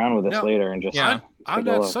dick around with this later and just on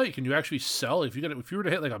that site. Can you actually sell if you were to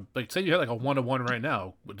hit like say you had like a 1-to-1 right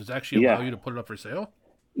now? Does it actually allow you to put it up for sale?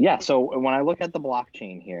 Yeah. So when I look at the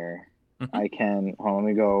blockchain here, I can. Let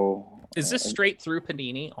me go. Is this straight through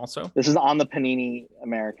Panini also? This is on the Panini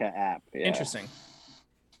America app. Yeah. Interesting.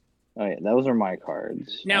 Oh yeah, those are my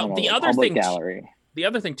cards. Now the other thing, gallery. The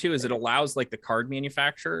other thing too is it allows like the card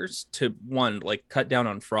manufacturers to like cut down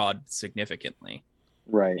on fraud significantly.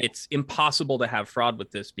 Right. It's impossible to have fraud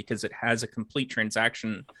with this because it has a complete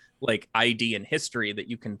transaction like ID and history that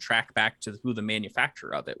you can track back to who the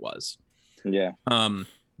manufacturer of it was. Yeah.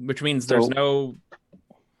 Which means there's no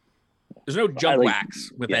jump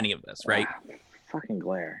wax with any of this, right? Fucking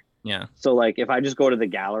glare. Yeah. So like if I just go to the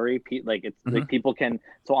gallery, like it's like people can.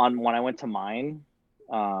 So when I went to mine,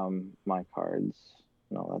 my cards.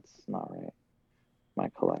 No, that's not right. My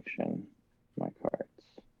collection, my cards.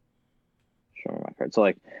 Show me my cards. So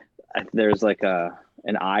like there's like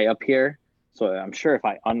an eye up here. So I'm sure if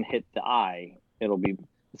I unhit the eye, it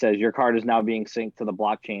says your card is now being synced to the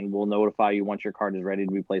blockchain. We'll notify you once your card is ready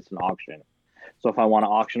to be placed in auction. So if I want to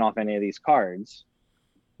auction off any of these cards,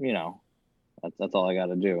 that's all I got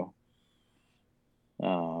to do.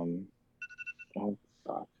 Oh,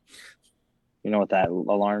 fuck. You know what that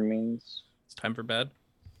alarm means? It's time for bed.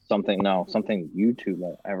 Something YouTube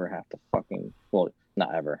won't ever have to fucking, well,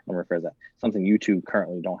 not ever. Let me rephrase that. Something YouTube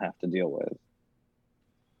currently don't have to deal with.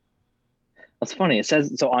 That's funny. It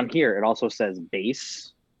says, so on here, it also says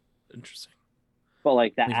base. Interesting. But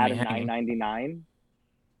like that added $9.99.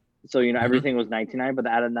 So, everything was $99, but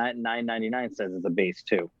the added $9.99 says it's a base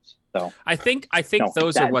too. So I think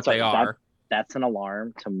those are what they are. That's an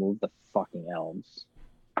alarm to move the fucking elves.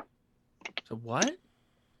 So what?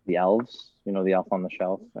 The elves, the elf on the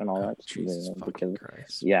shelf and all that. Jesus fucking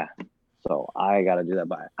Christ. Yeah. So I got to do that,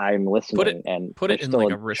 but I'm listening and put it in still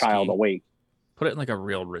like a risky, child awake. Put it in like a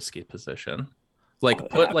real risky position. Like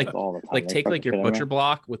take like your butcher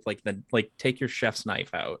block with take your chef's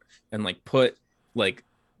knife out and like put like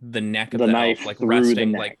the neck of the knife elf, like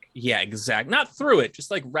resting like exact, not through it,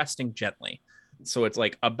 just like resting gently. So it's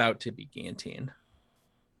like about to be guillotined.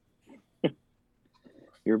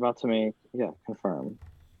 You're about to confirm.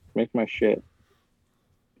 Make my shit.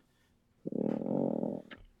 I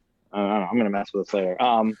don't know. I'm gonna mess with this later.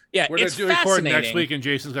 We're gonna do record next week, and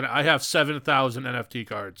Jason's gonna. I have 7,000 NFT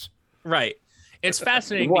cards. Right. It's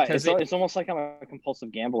fascinating because it's almost like I'm a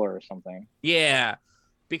compulsive gambler or something. Yeah,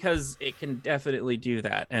 because it can definitely do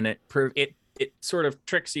that, and it sort of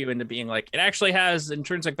tricks you into being like, it actually has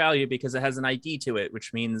intrinsic value because it has an ID to it,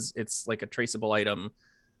 which means it's like a traceable item,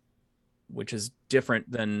 which is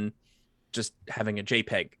different than just having a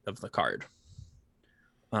JPEG of the card.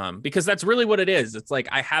 Because that's really what it is. It's like,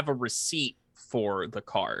 I have a receipt for the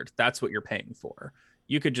card. That's what you're paying for.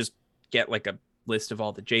 You could just get like a list of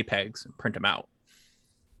all the JPEGs and print them out.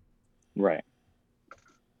 Right.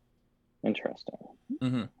 Interesting.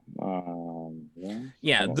 Mm-hmm. I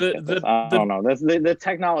don't know. That's the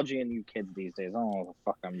technology in you kids these days. I don't know what the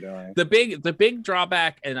fuck I'm doing. The big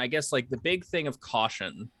drawback, and I guess like the big thing of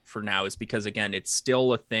caution for now, is because again, it's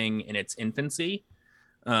still a thing in its infancy.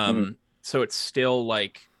 So it's still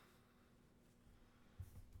like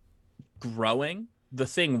growing. The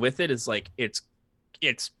thing with it is like it's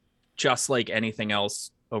just like anything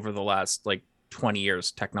else over the last like 20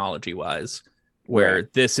 years technology wise, where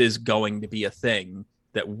this is going to be a thing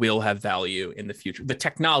that will have value in the future. The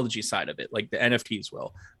technology side of it, like the NFTs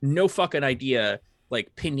will. No fucking idea.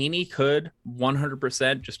 Like Panini could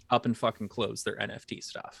 100% just up and fucking close their NFT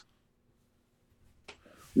stuff.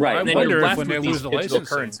 Right. I wonder if when they lose the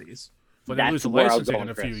licensing, when they lose the licensing in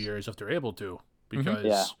a few years, if they're able to,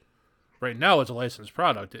 because right now it's a licensed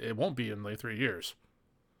product. It won't be in like 3 years.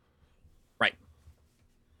 Right.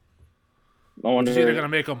 I wonder, it's either going to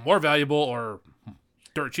make them more valuable or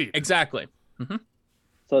dirt cheap. Exactly. Mm-hmm.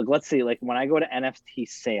 So let's see, like when I go to NFT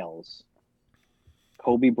sales,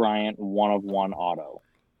 Kobe Bryant 1/1 auto,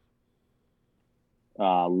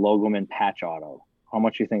 Logoman patch auto. How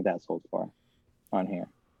much do you think that sold for on here?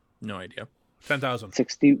 No idea. 10,000.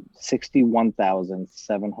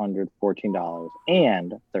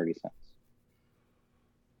 $61,714.30.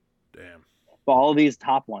 Damn. But all of these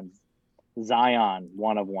top ones, Zion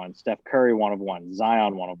 1/1, Steph Curry 1/1,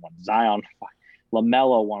 Zion 1/1, Zion,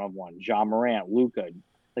 LaMelo 1/1, Ja Morant, Luka,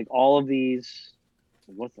 like all of these.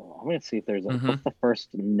 I'm going to see if there's what's the first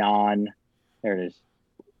there it is.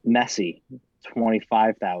 Messi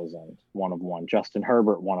 25,000 1/1, Justin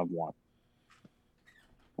Herbert 1/1.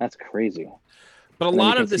 That's crazy. But a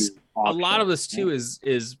lot of this too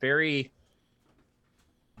is very.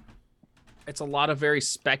 It's a lot of very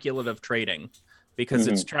speculative trading, because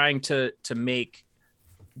it's trying to make,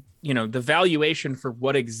 the valuation for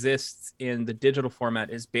what exists in the digital format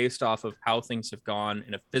is based off of how things have gone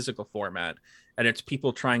in a physical format, and it's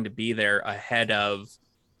people trying to be there ahead of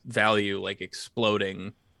value like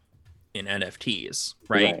exploding in NFTs,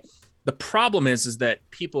 right? The problem is that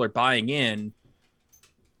people are buying in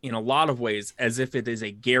a lot of ways as if it is a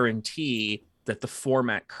guarantee that the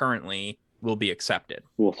format currently will be accepted,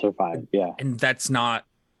 will survive. And that's not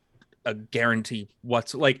a guarantee.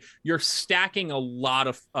 Like, you're stacking a lot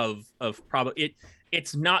of probably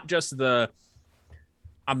it's not just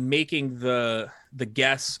I'm making the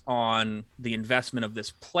guess on the investment of this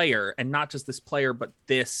player, and not just this player, but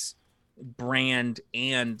this brand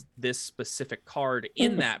and this specific card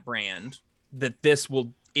in that brand, that this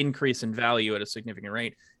will increase in value at a significant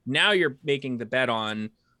rate. Now you're making the bet on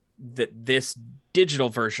that this digital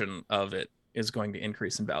version of it is going to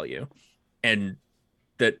increase in value, and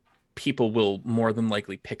that people will more than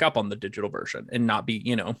likely pick up on the digital version and not be,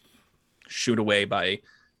 you know, shooed away by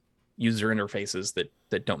user interfaces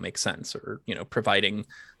that don't make sense, or, you know, providing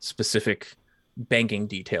specific banking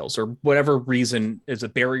details or whatever reason is a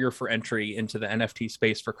barrier for entry into the NFT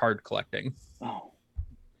space for card collecting. Oh,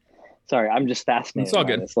 sorry, I'm just fascinated. It's all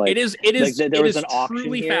good. This. Like, it is like, there was an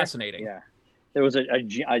truly fascinating. Yeah, there was a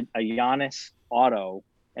Giannis auto,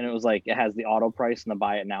 and it was like, it has the auto price and the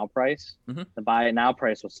buy it now price. Mm-hmm. The buy it now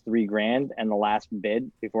price was $3,000, and the last bid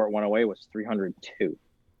before it went away was $302,000.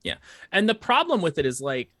 Yeah, and the problem with it is,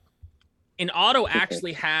 like, an auto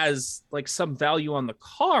actually has like some value on the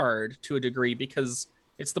card to a degree because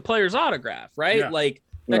it's the player's autograph, right? Yeah. Like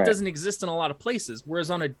that doesn't exist in a lot of places. Whereas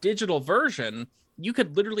on a digital version, you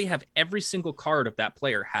could literally have every single card of that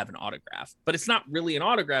player have an autograph, but it's not really an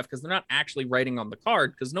autograph because they're not actually writing on the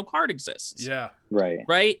card because no card exists. Yeah.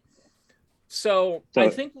 Right. So I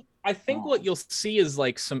think what you'll see is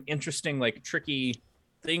like some interesting, like tricky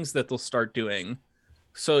things that they'll start doing.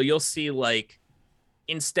 So you'll see, like,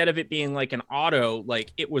 instead of it being like an auto,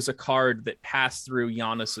 like it was a card that passed through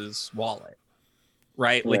Giannis's wallet,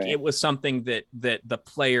 right? Like it was something that the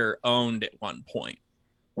player owned at one point.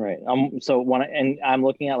 Right. So I'm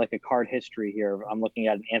looking at like a card history here. I'm looking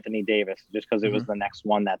at Anthony Davis just because it was the next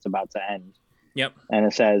one that's about to end. Yep. And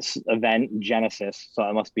it says event Genesis, so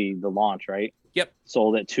it must be the launch, right? Yep.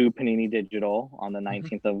 Sold at 2 Panini Digital on the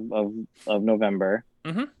 19th of November.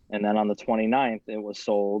 Mm-hmm. And then on the 29th, it was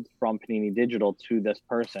sold from Panini Digital to this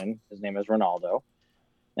person. His name is Ronaldo.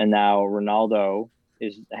 And now Ronaldo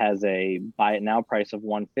has a buy it now price of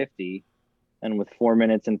 $150. And with 4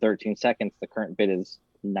 minutes and 13 seconds, the current bid is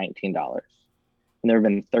 $19. And there have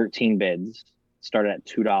been 13 bids, started at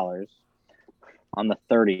 $2 on the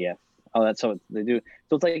 30th. Oh, that's so they do.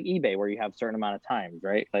 So it's like eBay where you have a certain amount of times,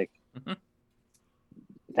 right? Like,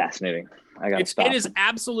 fascinating. I got to stop. It is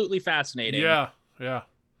absolutely fascinating. Yeah.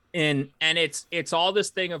 And it's all this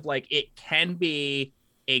thing of like, it can be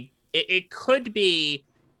it could be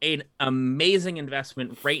an amazing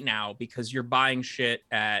investment right now because you're buying shit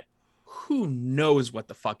at who knows what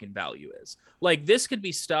the fucking value is. Like, this could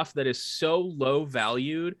be stuff that is so low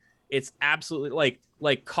valued. It's absolutely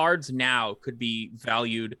like cards now could be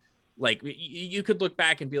valued. Like, you could look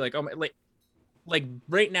back and be like, oh, like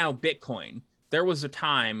right now, Bitcoin, there was a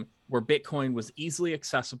time where Bitcoin was easily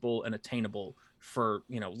accessible and attainable for,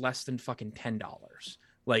 you know, less than fucking $10.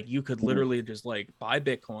 Like, you could literally just like buy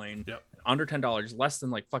Bitcoin under $10, less than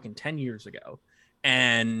like fucking 10 years ago.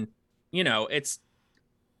 And, you know, it's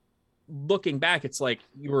looking back, it's like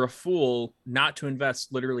you were a fool not to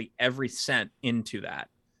invest literally every cent into that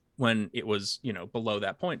when it was, you know, below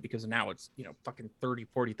that point, because now it's, you know, fucking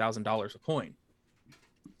 $30,000-$40,000 a coin.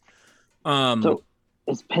 So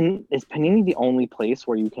is Panini the only place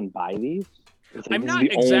where you can buy these? I'm not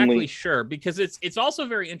exactly sure, because it's also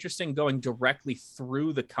very interesting going directly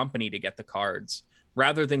through the company to get the cards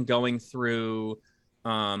rather than going through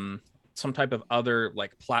some type of other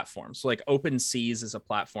like platform. So like OpenSeas is a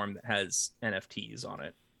platform that has NFTs on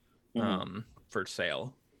it for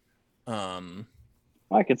sale.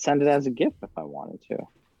 I could send it as a gift if I wanted to.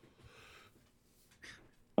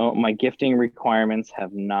 Oh, my gifting requirements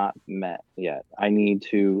have not met yet. I need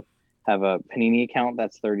to have a Panini account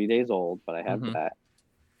that's 30 days old, but I have that.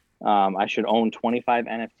 I should own 25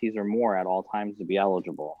 NFTs or more at all times to be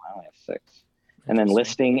eligible. I only have 6. And then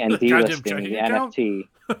listing and delisting the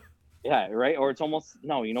NFT. Yeah, right? Or it's almost,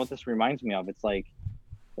 no, you know what this reminds me of? It's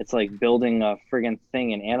like building a friggin'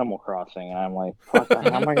 thing in Animal Crossing. And I'm like, fuck, how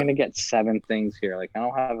am I going to get 7 things here? Like, I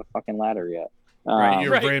don't have a fucking ladder yet. Right,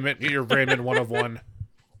 you're Raymond one of one.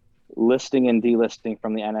 Listing and delisting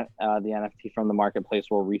from the NFT from the marketplace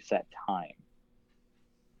will reset time.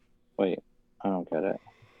 Wait, I don't get it.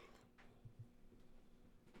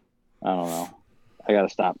 I don't know. I gotta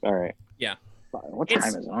stop. All right. Yeah. What time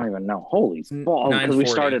is it? I don't even know. Holy balls! Because we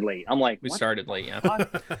started late. I'm like, we started late. Yeah.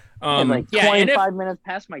 And like 25 minutes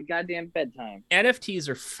past my goddamn bedtime. NFTs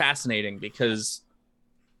are fascinating because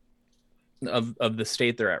of the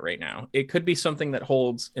state they're at right now. It could be something that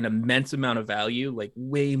holds an immense amount of value, like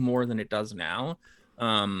way more than it does now.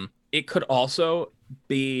 It could also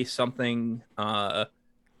be something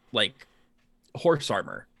like horse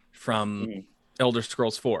armor from Elder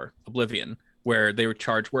Scrolls 4 Oblivion, where they were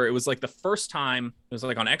charged, where it was like the first time, it was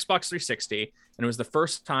like on Xbox 360, and it was the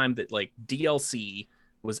first time that like DLC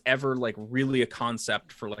was ever like really a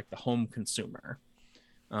concept for like the home consumer.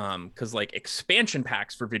 Because like expansion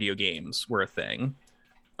packs for video games were a thing,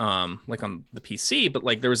 like on the PC, but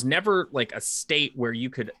like there was never like a state where you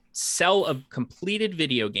could sell a completed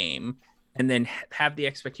video game and then have the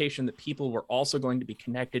expectation that people were also going to be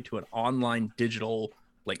connected to an online digital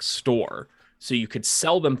like store, so you could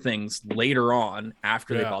sell them things later on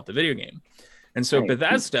after they bought the video game. And so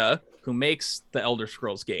Bethesda, who makes the Elder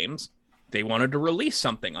Scrolls games, they wanted to release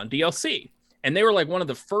something on DLC. And they were like one of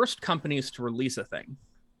the first companies to release a thing.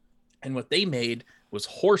 And what they made was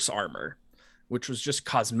horse armor, which was just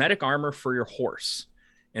cosmetic armor for your horse.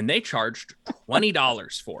 And they charged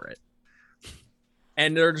 $20 for it.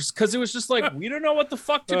 And they're just, because it was just like, we don't know what the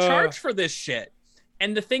fuck to charge for this shit.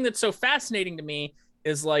 And the thing that's so fascinating to me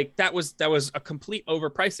is like, that was a complete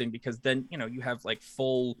overpricing, because then, you know, you have like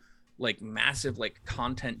full, like massive, like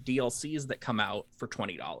content DLCs that come out for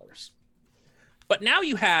 $20. But now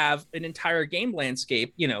you have an entire game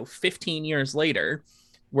landscape, you know, 15 years later,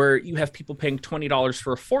 where you have people paying $20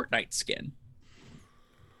 for a Fortnite skin,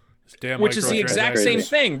 which is the exact same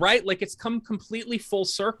thing, right? Like it's come completely full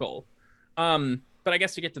circle. But I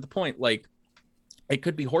guess to get to the point, like it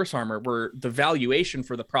could be horse armor, where the valuation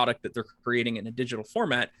for the product that they're creating in a digital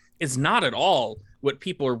format is not at all what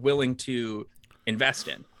people are willing to invest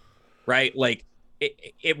in, right? Like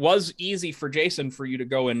it was easy for Jason for you to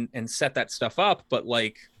go and set that stuff up, but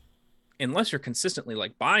like, unless you're consistently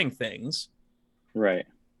like buying things, right,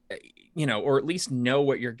 you know, or at least know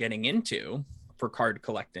what you're getting into for card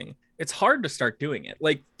collecting, it's hard to start doing it.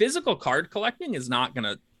 Like physical card collecting is not going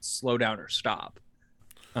to slow down or stop,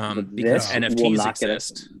 because NFTs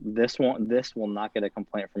exist. This will not get a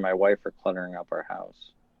complaint from my wife for cluttering up our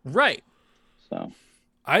house. Right. So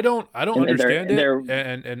I don't understand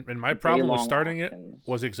it. And my problem with starting it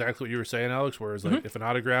was exactly what you were saying, Alex, whereas like if an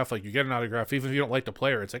autograph, like you get an autograph, even if you don't like the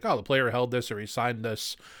player, it's like, oh, the player held this or he signed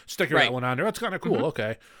this, sticker that one on there. That's kind of cool.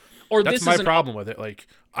 Okay. Or that's my problem with it. Like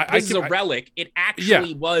this is a relic. It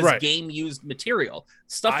actually was game used material.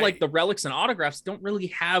 Stuff like the relics and autographs don't really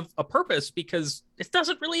have a purpose because it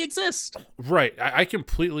doesn't really exist. Right. I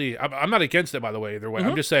completely. I'm not against it, by the way. Either way,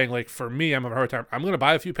 I'm just saying, like for me, I'm having a hard time. I'm going to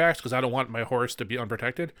buy a few packs because I don't want my horse to be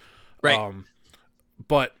unprotected. Right.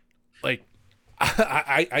 But like,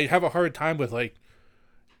 I have a hard time with like,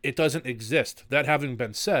 it doesn't exist. That having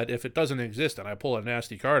been said, if it doesn't exist and I pull a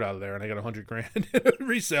nasty card out of there and I get $100,000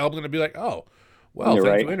 resale, I'm going to be like, oh, well,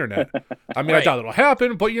 thank you, internet. I mean, I doubt it'll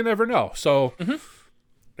happen, but you never know. So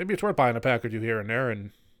maybe it's worth buying a pack or two here and there and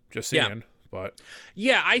just seeing. But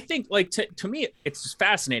yeah, I think like to me, it's just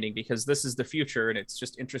fascinating because this is the future, and it's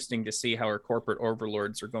just interesting to see how our corporate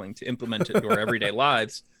overlords are going to implement it into our everyday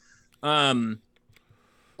lives.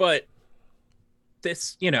 But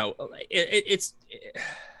this, you know, it's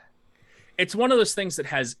one of those things that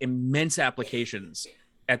has immense applications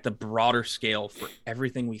at the broader scale for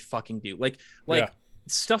everything we fucking do. Like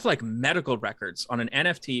stuff like medical records on an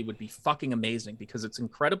NFT would be fucking amazing because it's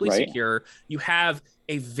incredibly secure. You have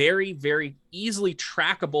a very, very easily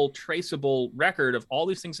trackable, traceable record of all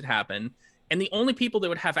these things that happen. And the only people that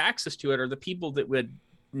would have access to it are the people that would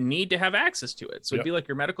need to have access to it. So it'd be like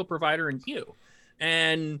your medical provider and you.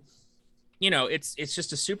 And, you know, it's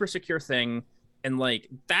just a super secure thing. And like,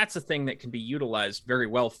 that's a thing that can be utilized very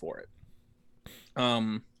well for it.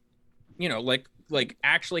 You know, like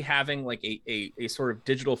actually having like a sort of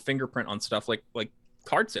digital fingerprint on stuff like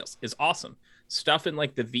card sales is awesome. Stuff in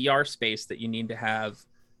like the VR space that you need to have,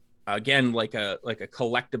 again, like a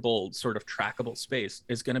collectible sort of trackable space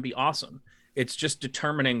is going to be awesome. It's just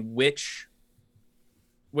determining which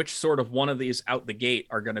sort of one of these out the gate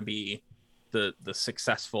are going to be the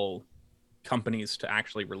successful companies to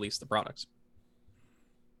actually release the products.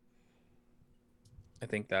 I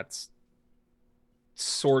think that's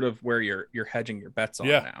sort of where you're hedging your bets on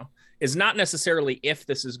now, is not necessarily if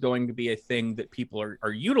this is going to be a thing that people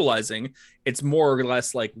are utilizing. It's more or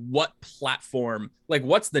less like what platform, like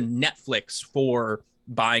what's the Netflix for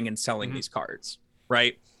buying and selling these cards,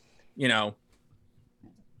 right? You know,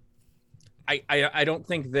 I don't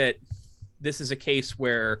think that this is a case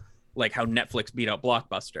where like how Netflix beat out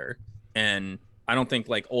Blockbuster, and I don't think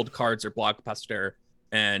like old cards are Blockbuster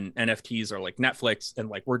and NFTs are like Netflix, and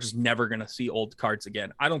like we're just never gonna see old cards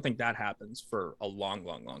again. I don't think that happens for a long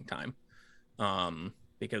time,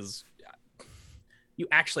 because you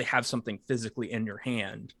actually have something physically in your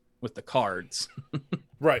hand with the cards.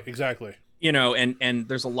 Right, exactly. You know, and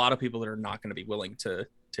there's a lot of people that are not going to be willing to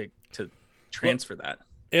transfer that.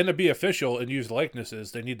 And to be official and use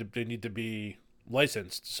likenesses, they need to be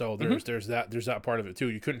licensed. So there's that part of it too.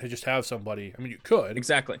 You couldn't just have somebody. I mean, you could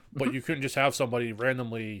exactly, but you couldn't just have somebody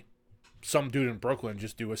randomly, some dude in Brooklyn,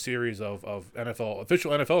 just do a series of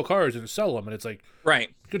official NFL cards and sell them. And it's like, right,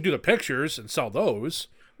 you could do the pictures and sell those.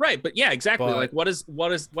 Right, but yeah, exactly. But, like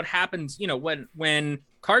what happens? You know, when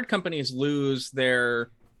card companies lose their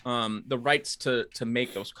the rights to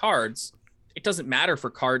make those cards, it doesn't matter for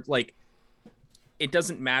card. Like, it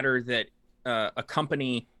doesn't matter that a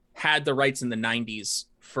company had the rights in the 90s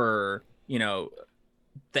for, you know,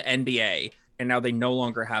 the NBA, and now they no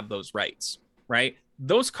longer have those rights, right?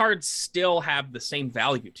 Those cards still have the same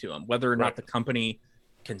value to them, whether or not the company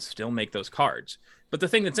can still make those cards. But the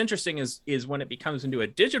thing that's interesting is when it becomes into a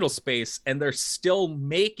digital space and they're still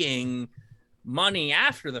making money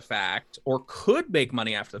after the fact, or could make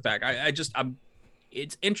money after the fact.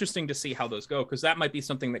 It's interesting to see how those go, because that might be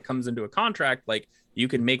something that comes into a contract. Like, you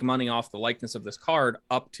can make money off the likeness of this card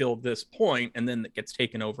up till this point, and then it gets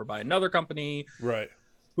taken over by another company. Right.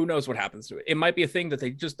 Who knows what happens to it? It might be a thing that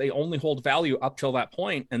they only hold value up till that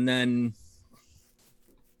point, and then,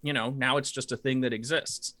 you know, now it's just a thing that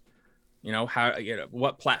exists. You know, how, you know,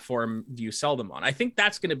 what platform do you sell them on? I think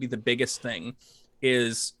that's going to be the biggest thing,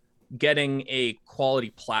 is getting a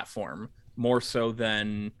quality platform more so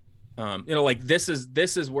than, you know, like this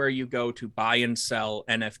is where you go to buy and sell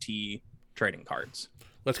NFT trading cards.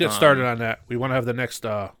 Let's get started on that. We want to have the next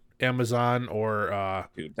Amazon or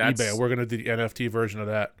eBay. We're going to do the NFT version of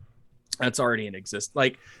that. That's already in existence.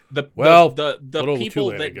 Like the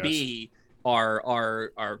people that be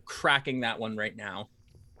are cracking that one right now.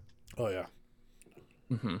 Oh yeah.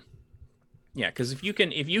 Mm-hmm. Yeah, because if you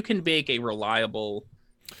can make a reliable,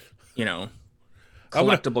 you know,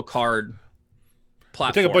 collectible card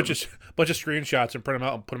platform. Take a bunch of screenshots and print them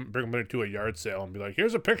out and bring them into a yard sale and be like,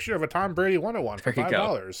 here's a picture of a Tom Brady 101 for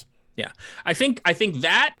 $5. Yeah, I think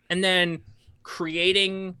that, and then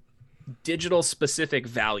creating digital specific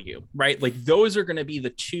value, right? Like, those are going to be the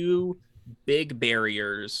two big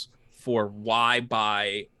barriers for why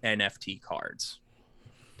buy NFT cards.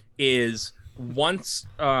 Is once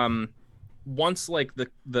like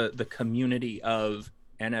the community of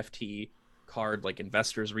NFT card, like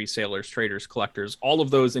investors, resellers, traders, collectors, all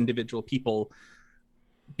of those individual people,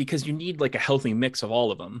 because you need like a healthy mix of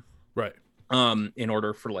all of them, right? In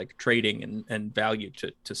order for like trading and value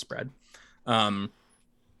to spread.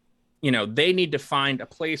 You know, they need to find a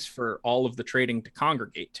place for all of the trading to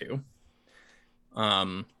congregate to,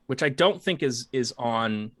 which I don't think is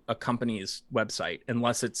on a company's website,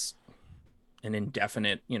 unless it's an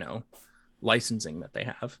indefinite, you know, licensing that they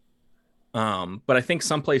have. But I think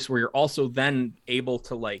someplace where you're also then able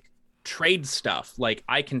to like trade stuff. Like,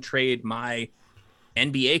 I can trade my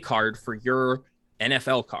NBA card for your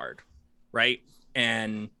NFL card, right?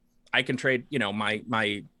 And I can trade, you know, my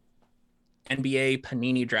NBA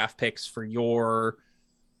Panini draft picks for your,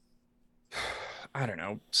 I don't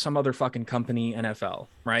know, some other fucking company NFL,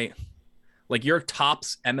 right? Like your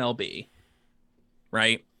Topps MLB,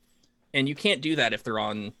 right? And you can't do that if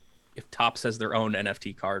Topps has their own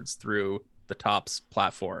NFT cards through the Topps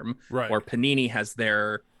platform, right? Or Panini has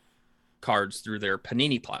their cards through their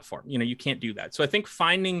Panini platform. You know, you can't do that. So I think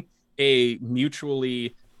finding a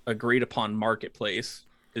mutually agreed upon marketplace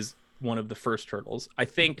is one of the first hurdles. I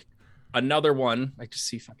think another one, I just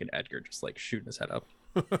see fucking Edgar just like shooting his head up.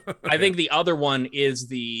 I think the other one is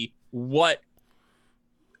the what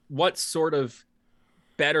sort of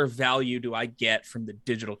better value do I get from the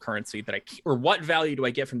digital currency or what value do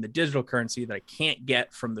I get from the digital currency that I can't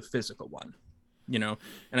get from the physical one, you know?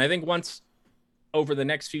 And I think once over the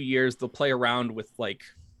next few years, they'll play around with like,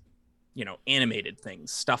 you know, animated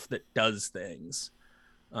things, stuff that does things.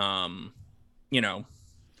 You know,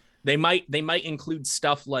 they might include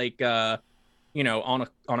stuff like, you know,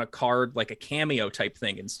 on a card, like a cameo type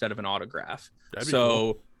thing instead of an autograph.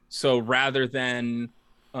 So rather than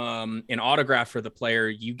an autograph for the player,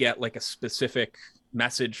 you get like a specific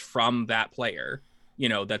message from that player, you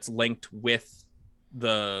know, that's linked with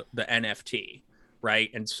the NFT, right?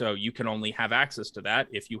 And so you can only have access to that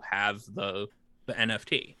if you have the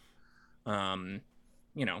NFT,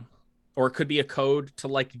 you know, or it could be a code to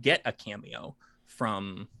like get a cameo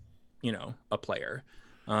from, you know, a player.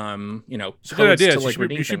 You know, it's a good idea.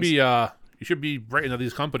 You should be writing to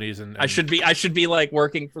these companies, and I should be like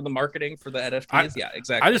working for the marketing for the NFTs. Yeah,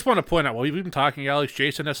 exactly. I just want to point out, while we've been talking, Alex,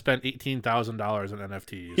 Jason has spent $18,000 on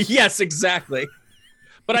NFTs. Yes, exactly.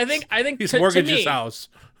 But I think he's mortgaged his house.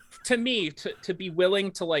 To me, to be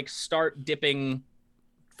willing to like start dipping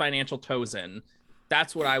financial toes in,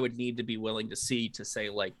 that's what I would need to be willing to see, to say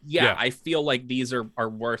like, yeah. I feel like these are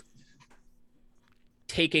worth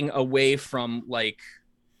taking away from like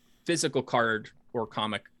physical card or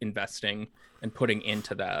comic investing and putting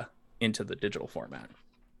into the digital format.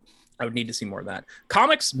 I would need to see more of that.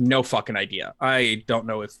 Comics, no fucking idea. I don't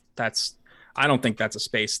know if I don't think that's a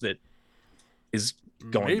space that is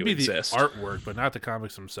going to exist. Maybe the artwork, but not the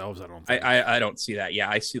comics themselves. I don't think. I don't see that. Yeah,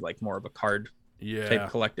 I see like more of a card type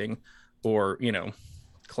collecting, or, you know,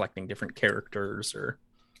 collecting different characters or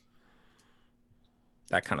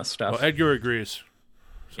that kind of stuff. Well, Edgar agrees.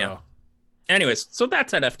 So. Yeah. Anyways, so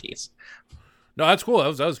that's NFTs. No, that's cool.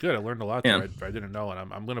 That was good. I learned a lot there. I didn't know,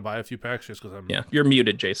 and I'm going to buy a few packs just because I'm. Yeah, you're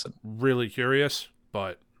muted, Jason. Really curious,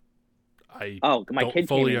 but I my don't kid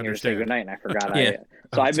fully came in here to say understand. goodnight, and I forgot. Yeah.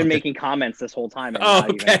 So I've been making comments this whole time. And Oh,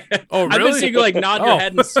 okay. Oh, really? I've been seeing you like nod your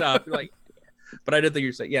head and stuff, like. But I didn't think you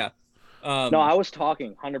were saying, yeah. No, I was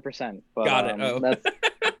talking 100%. But, got it. Oh.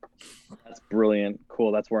 That's brilliant.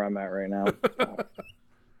 Cool. That's where I'm at right now.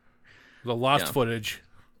 The lost footage.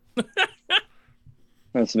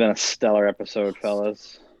 It's been a stellar episode,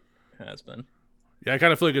 fellas. It has been. Yeah, I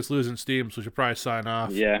kind of feel like it's losing steam, so we should probably sign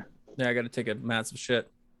off. Yeah. Yeah, I got to take a massive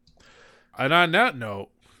shit. And on that note,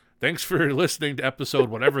 thanks for listening to episode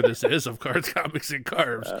whatever this is of Cards, Comics, and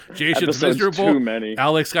Carbs. Jason's miserable. Too many.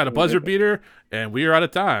 Alex got a buzzer beater, and we are out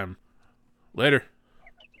of time. Later.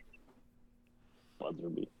 Buzzer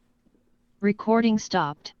beat. Recording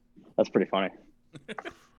stopped. That's pretty funny.